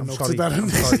has to make a note Sorry, of that. I'm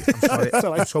sorry.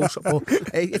 I'm so sorry. But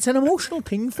it's an emotional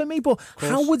thing for me, but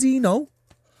how would he know?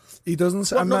 He doesn't.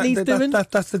 What And not needs doing?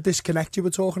 that's the disconnect you were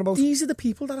talking about. These are the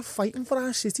people that are fighting for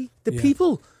our city. The Yeah.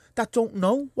 people that don't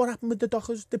know what happened with the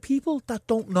Dockers. The people that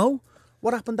don't know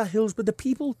what happened at Hillsborough. The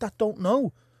people that don't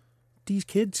know. These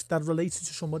kids that are related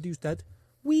to somebody who's dead.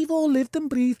 We've all lived and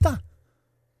breathed that.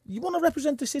 You want to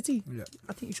represent the city? Yeah.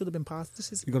 I think you should have been part of the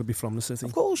city. You've got to be from the city.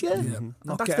 Of course, yeah. Not And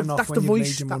that's getting off that's when the you've voice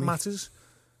made your that money. matters.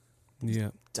 Yeah.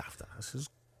 Daft asses.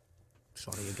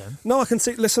 Sorry again. No, I can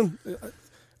say, listen,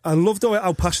 I love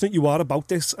how passionate you are about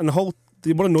this, and what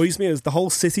annoys me is the whole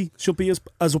city should be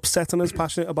as upset and as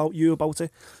passionate about you about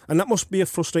it, and that must be a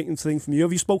frustrating thing for you.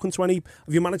 Have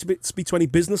you managed to speak to any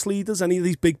business leaders, any of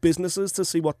these big businesses, to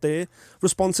see what their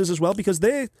response is as well, because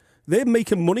they're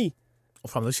making money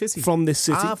From the city. from this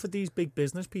city. Half of these big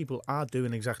business people are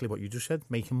doing exactly what you just said,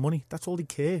 making money. That's all they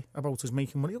care about, is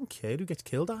making money. They don't care who gets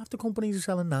killed. Half the companies are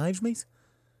selling knives, mate.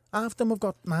 Half of them have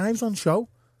got knives on show.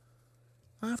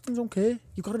 Half of them don't care.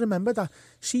 You've got to remember that.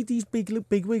 See these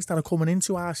big wigs that are coming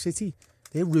into our city,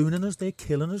 they're ruining us, they're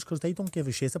killing us, because they don't give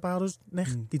a shit about us, Nick.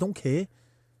 They don't care. Do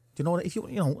you know what? If you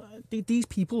know, these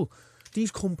people,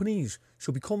 these companies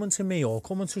should be coming to me or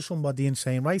coming to somebody and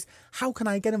saying, right, how can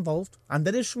I get involved? And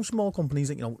there is some small companies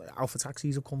that, you know, Alpha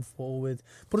Taxis have come forward,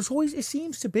 but it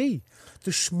seems to be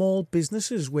the small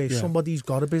businesses where somebody's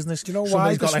got a business. Do you know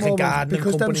why? Somebody's got like a gardening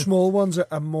Because company. them small ones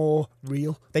are more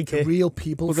real. They care. They're real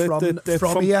people Well, they're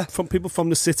from here. from people from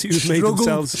the city who've made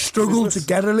themselves struggle business. to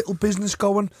get a little business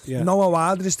going. Yeah. Know how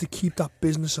hard it is to keep that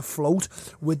business afloat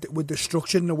with the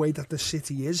structure and the way that the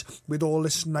city is, with all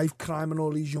this knife crime and all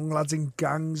these young lads in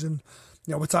gangs, and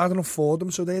you know, it's hard enough for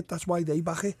them, so that's why they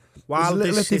back it. While There's a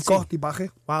little this bit they've city- got, they back it.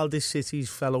 While this city's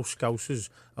fellow Scousers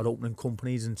are opening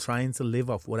companies and trying to live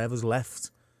off whatever's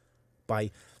left by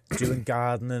doing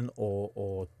gardening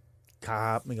or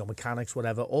car, mechanics,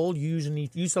 whatever, all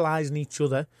utilising each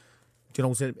other, Do you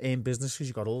know, in businesses,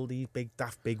 you've got all these big,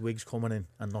 daft big wigs coming in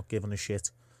and not giving a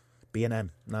shit.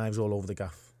 B&M, knives all over the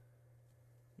gaff.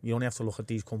 You only have to look at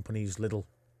these companies, little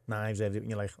knives, everything.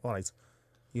 You're like, all right,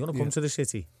 you're going to come to the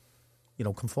city, you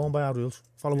know, conform by our rules,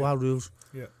 follow our rules.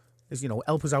 Yeah. You know,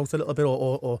 help us out a little bit,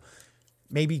 or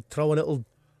maybe throw a little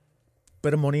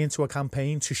bit of money into a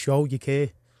campaign to show you care.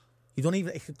 You don't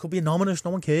even, it could be anonymous,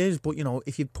 no one cares, but you know,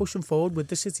 if you're pushing forward with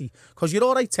the city, because you're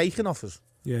all right taking offers.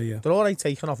 Yeah. They're all right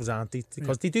taking offers, aren't they?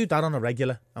 Because they do that on a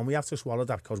regular, and we have to swallow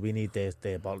that because we need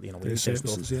their bottle, you know, we need their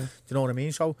stuff. Do you know what I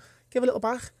mean? So give a little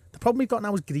back. The problem we've got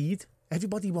now is greed.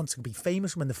 Everybody wants to be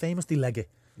famous. When they're famous, they leg it.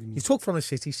 You took from the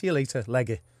city, see you later, leg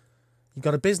it. You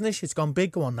got a business, it's gone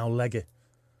big, go on now, leg it.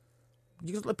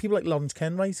 You got people like Lawrence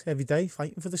Kenwright every day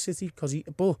fighting for the city because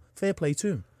but fair play to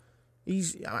him.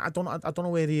 I don't know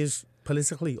where he is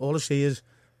politically. All I see is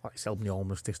he's helping the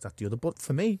homeless, this, that, the other. But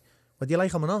for me, whether you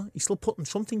like him or not, he's still putting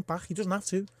something back. He doesn't have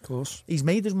to. Of course. He's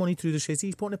made his money through the city.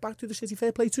 He's putting it back through the city.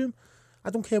 Fair play to him.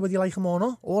 I don't care whether you like him or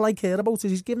not. All I care about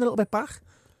is he's giving a little bit back.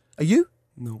 Are you?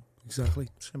 No, exactly.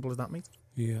 Simple as that, mate.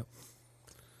 Yeah.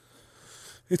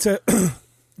 It's a...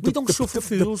 We don't suffer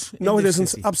fools. No, it isn't.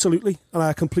 City. Absolutely. And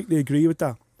I completely agree with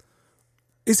that.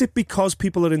 Is it because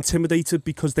people are intimidated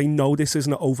because they know this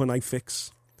isn't an overnight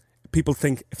fix? People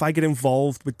think, if I get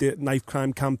involved with the knife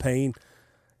crime campaign,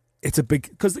 it's a big...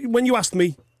 Because when you asked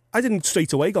me, I didn't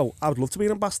straight away go, I would love to be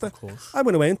an ambassador. Of course. I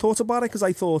went away and thought about it because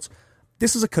I thought,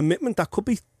 this is a commitment that could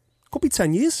be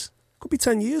 10 years. Could be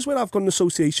 10 years where I've got an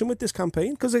association with this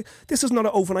campaign because this is not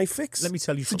an overnight fix. Let me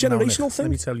tell you something. It's a generational thing.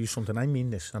 Let me tell you something. I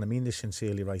mean this, and I mean this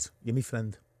sincerely, right? You're my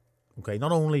friend. Okay?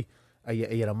 Not only are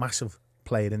you a massive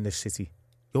player in this city,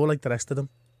 you're like the rest of them.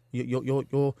 You're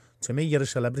to me, you're a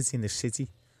celebrity in this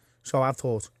city. So I've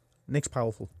thought, Nick's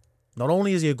powerful. Not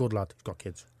only is he a good lad, he's got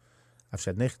kids. I've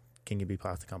said, Nick, can you be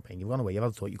part of the campaign? You've gone away, you've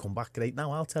had a thought, you come back, great.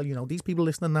 Now, I'll tell you now, these people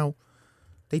listening now,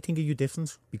 they think of you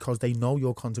different because they know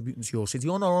you're contributing to your city.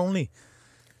 You're not only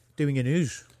doing your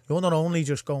news, you're not only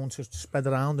just going to spread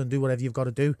around and do whatever you've got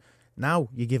to do. Now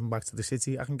you're giving back to the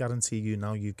city. I can guarantee you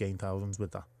now you've gained thousands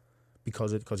with that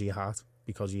because of your heart,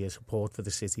 because of your support for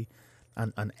the city.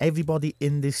 And everybody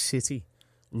in this city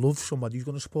loves somebody who's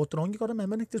going to support their own. You've got to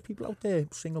remember, Nick, there's people out there,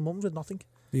 single mums with nothing.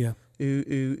 Yeah.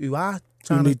 Who are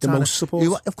trying who need the most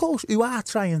support. Of course, who are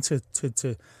trying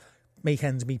to make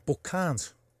ends meet but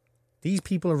can't. These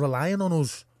people are relying on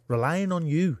us, relying on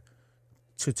you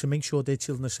to make sure their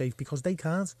children are safe because they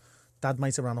can't. Dad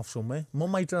might have ran off somewhere. Mum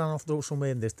might have ran off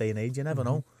somewhere in this day and age. You never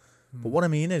know. But what I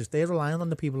mean is they're relying on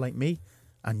the people like me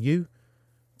and you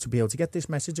to be able to get this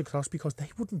message across because they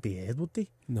wouldn't be heard, would they?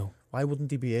 No. Why wouldn't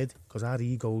they be heard? Because our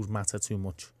egos matter too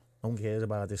much. No one cares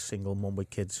about this single mum with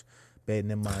kids.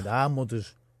 Bearing in mind, our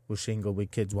mothers were single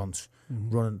with kids once,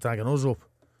 running, dragging us up.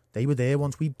 They were there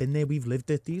once. We've been there. We've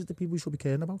lived it. These are the people we should be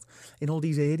caring about. In all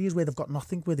these areas where they've got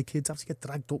nothing, where the kids have to get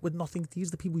dragged up with nothing, these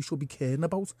are the people we should be caring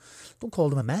about. Don't call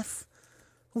them a meth.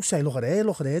 Don't say, look at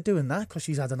her doing that because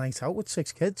she's had a night out with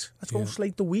 6 kids. Let's go and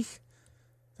slate the week.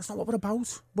 That's not what we're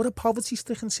about. We're a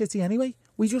poverty-stricken city anyway.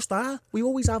 We just are. We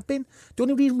always have been. The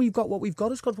only reason we've got what we've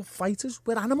got is because we're fighters.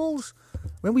 We're animals.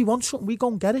 When we want something, we go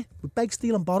and get it. We beg,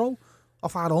 steal and borrow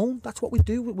off our own. That's what we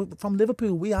do. We're from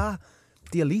Liverpool, we are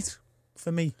the elite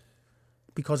for me.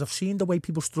 Because I've seen the way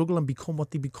people struggle and become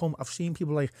what they become. I've seen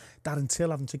people like Darren Till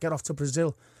having to get off to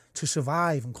Brazil to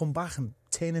survive and come back and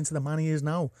turn into the man he is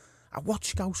now. I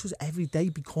watch Scousers every day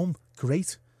become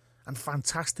great and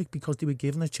fantastic because they were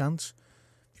given a chance.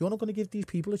 If you're not going to give these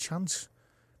people a chance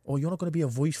or you're not going to be a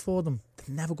voice for them,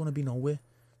 they're never going to be nowhere.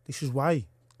 This is why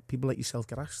people like yourself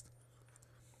get asked.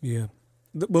 Yeah.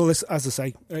 Well, as I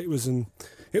say, it was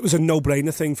a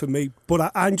no-brainer thing for me.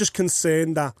 But I'm just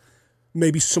concerned that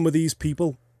maybe some of these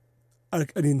people are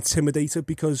intimidated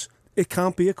because it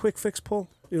can't be a quick fix, Paul.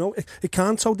 You know, it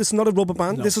can't. So this is not a rubber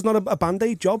band. No. This is not a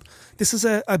Band-Aid job. This is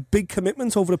a big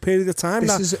commitment over a period of time.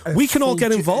 We can all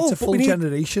get involved. It's a full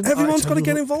generation. Everyone's got to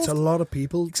get involved. It's a lot of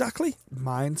people. Exactly.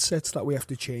 Mindsets that we have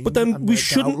to change. But then we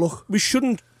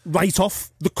shouldn't write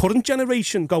off the current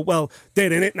generation. Go, well,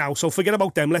 they're in it now, so forget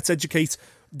about them. Let's educate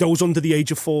those under the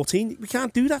age of 14. We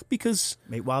can't do that because...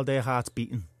 Mate, while their heart's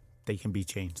beating, they can be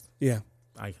changed. Yeah.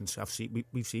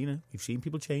 We've seen it. We've seen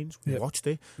people change. We've watched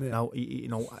it. Yeah. Now, you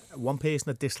know, one person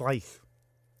that dislike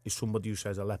is somebody who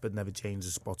says a leopard never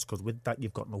changes spots because with that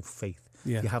you've got no faith.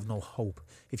 Yeah. You have no hope.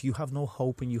 If you have no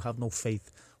hope and you have no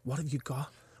faith, what have you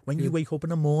got? When you wake up in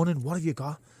the morning, what have you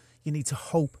got? You need to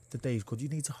hope the day is good. You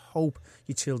need to hope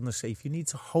your children are safe. You need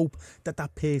to hope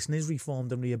that person is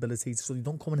reformed and rehabilitated so they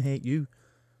don't come and hurt you.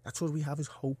 That's what we have is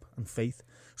hope and faith.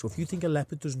 So if you think a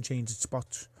leopard doesn't change its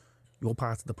spots, you're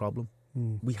part of the problem.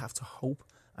 We have to hope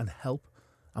and help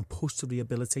and push to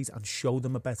rehabilitate and show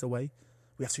them a better way.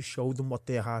 We have to show them what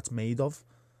their heart's made of.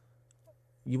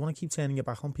 You want to keep turning your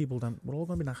back on people, then we're all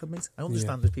going to be knackered, mate. I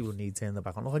understand there's people who need turning their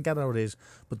back on. Look, I get how it is,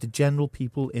 but the general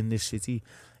people in this city,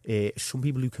 some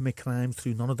people who commit crimes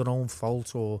through none of their own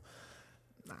fault, or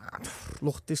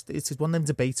look, it's one of them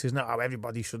debates, isn't it? Oh,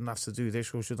 everybody shouldn't have to do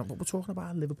this or shouldn't. But we're talking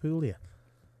about Liverpool here.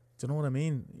 Do you know what I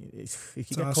mean? If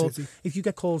you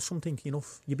get called something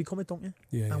enough, you become it, don't you?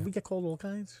 Yeah. And we get called all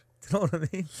kinds. Do you know what I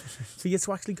mean? For you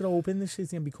to actually grow up in this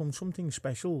city and become something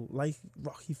special, like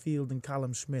Rocky Field and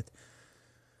Callum Smith,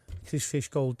 Chris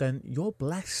Fishgold, then you're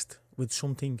blessed with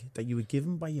something that you were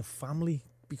given by your family,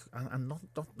 and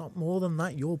not more than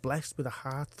that. You're blessed with a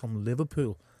heart from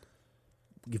Liverpool.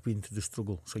 You've been through the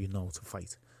struggle, so you know to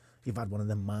fight. You've had one of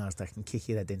them Mars that can kick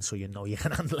your head in, so you know you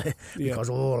can handle it.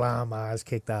 Because all our Mars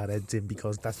kicked our heads in,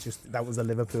 because that was the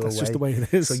Liverpool way. That's just the way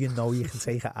it is. So you know you can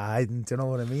take it hiding. Do you know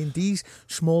what I mean? These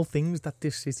small things that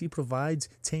this city provides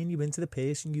turn you into the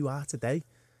person you are today.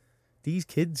 These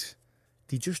kids,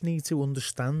 they just need to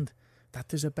understand that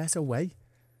there's a better way.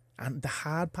 And the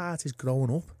hard part is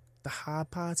growing up. The hard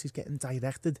part is getting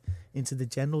directed into the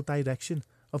general direction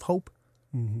of hope.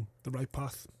 Mm-hmm. The right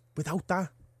path. Without that,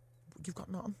 you've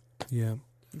got nothing. Yeah.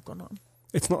 You've got nothing.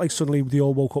 It's not like suddenly they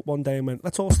all woke up one day and went,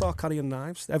 let's all start carrying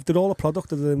knives. They're all a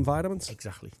product of the environment.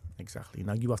 Exactly.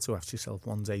 Now you have to ask yourself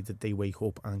one day, did they wake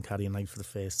up and carry a knife for the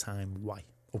first time? Why?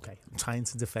 Okay, I'm trying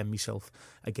to defend myself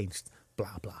against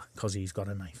blah blah because he's got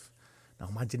a knife. Now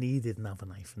imagine he didn't have a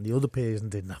knife and the other person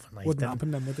didn't have a knife. Wouldn't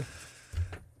happen then, would it?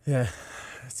 Yeah,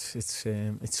 it's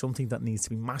something that needs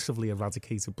to be massively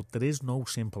eradicated, but there is no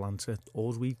simple answer.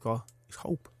 All we've got is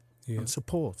hope and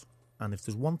support. And if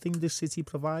there's one thing this city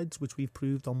provides, which we've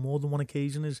proved on more than one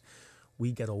occasion, is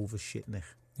we get over shit, Nick.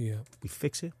 Yeah. We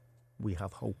fix it. We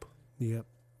have hope. Yeah.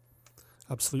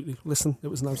 Absolutely. Listen, it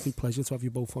was an absolute pleasure to have you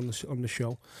both on the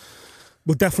show.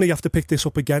 We'll definitely have to pick this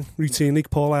up again routinely.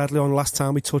 Paul Ardley on last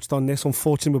time we touched on this.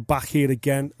 Unfortunately, we're back here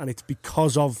again, and it's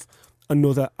because of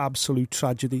another absolute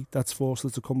tragedy that's forced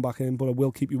us to come back in, but I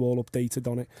will keep you all updated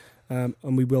on it,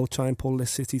 and we will try and pull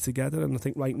this city together. And I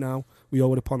think right now we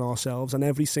owe it upon ourselves and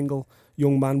every single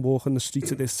young man walking the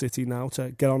streets of this city now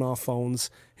to get on our phones,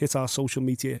 hit our social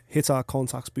media, hit our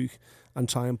contacts book, and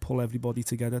try and pull everybody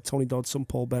together. Tony Dodson,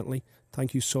 Paul Bentley,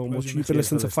 thank you so much. You've been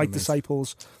listening to Fight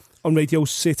Disciples on Radio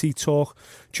City Talk.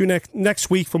 Tune in next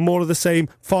week for more of the same,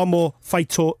 far more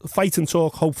fight and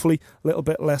talk, hopefully a little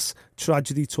bit less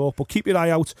tragedy talk, but keep your eye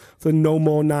out for the No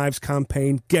More Knives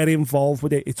campaign. Get involved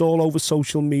with it. It's all over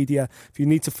social media. If you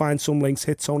need to find some links,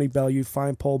 hit Tony Bellew,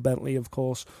 find Paul Bentley, of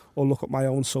course, or look at my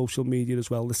own social media as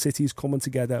well. The city's coming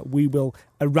together. We will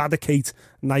eradicate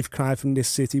knife crime from this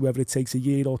city, whether it takes a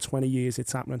year or 20 years.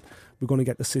 It's happening. We're going to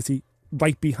get the city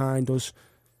right behind us.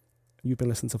 You've been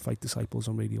listening to Fight Disciples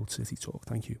on Radio City Talk.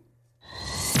 Thank you.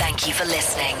 Thank you for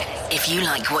listening. If you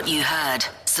like what you heard,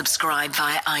 subscribe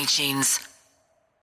via iTunes.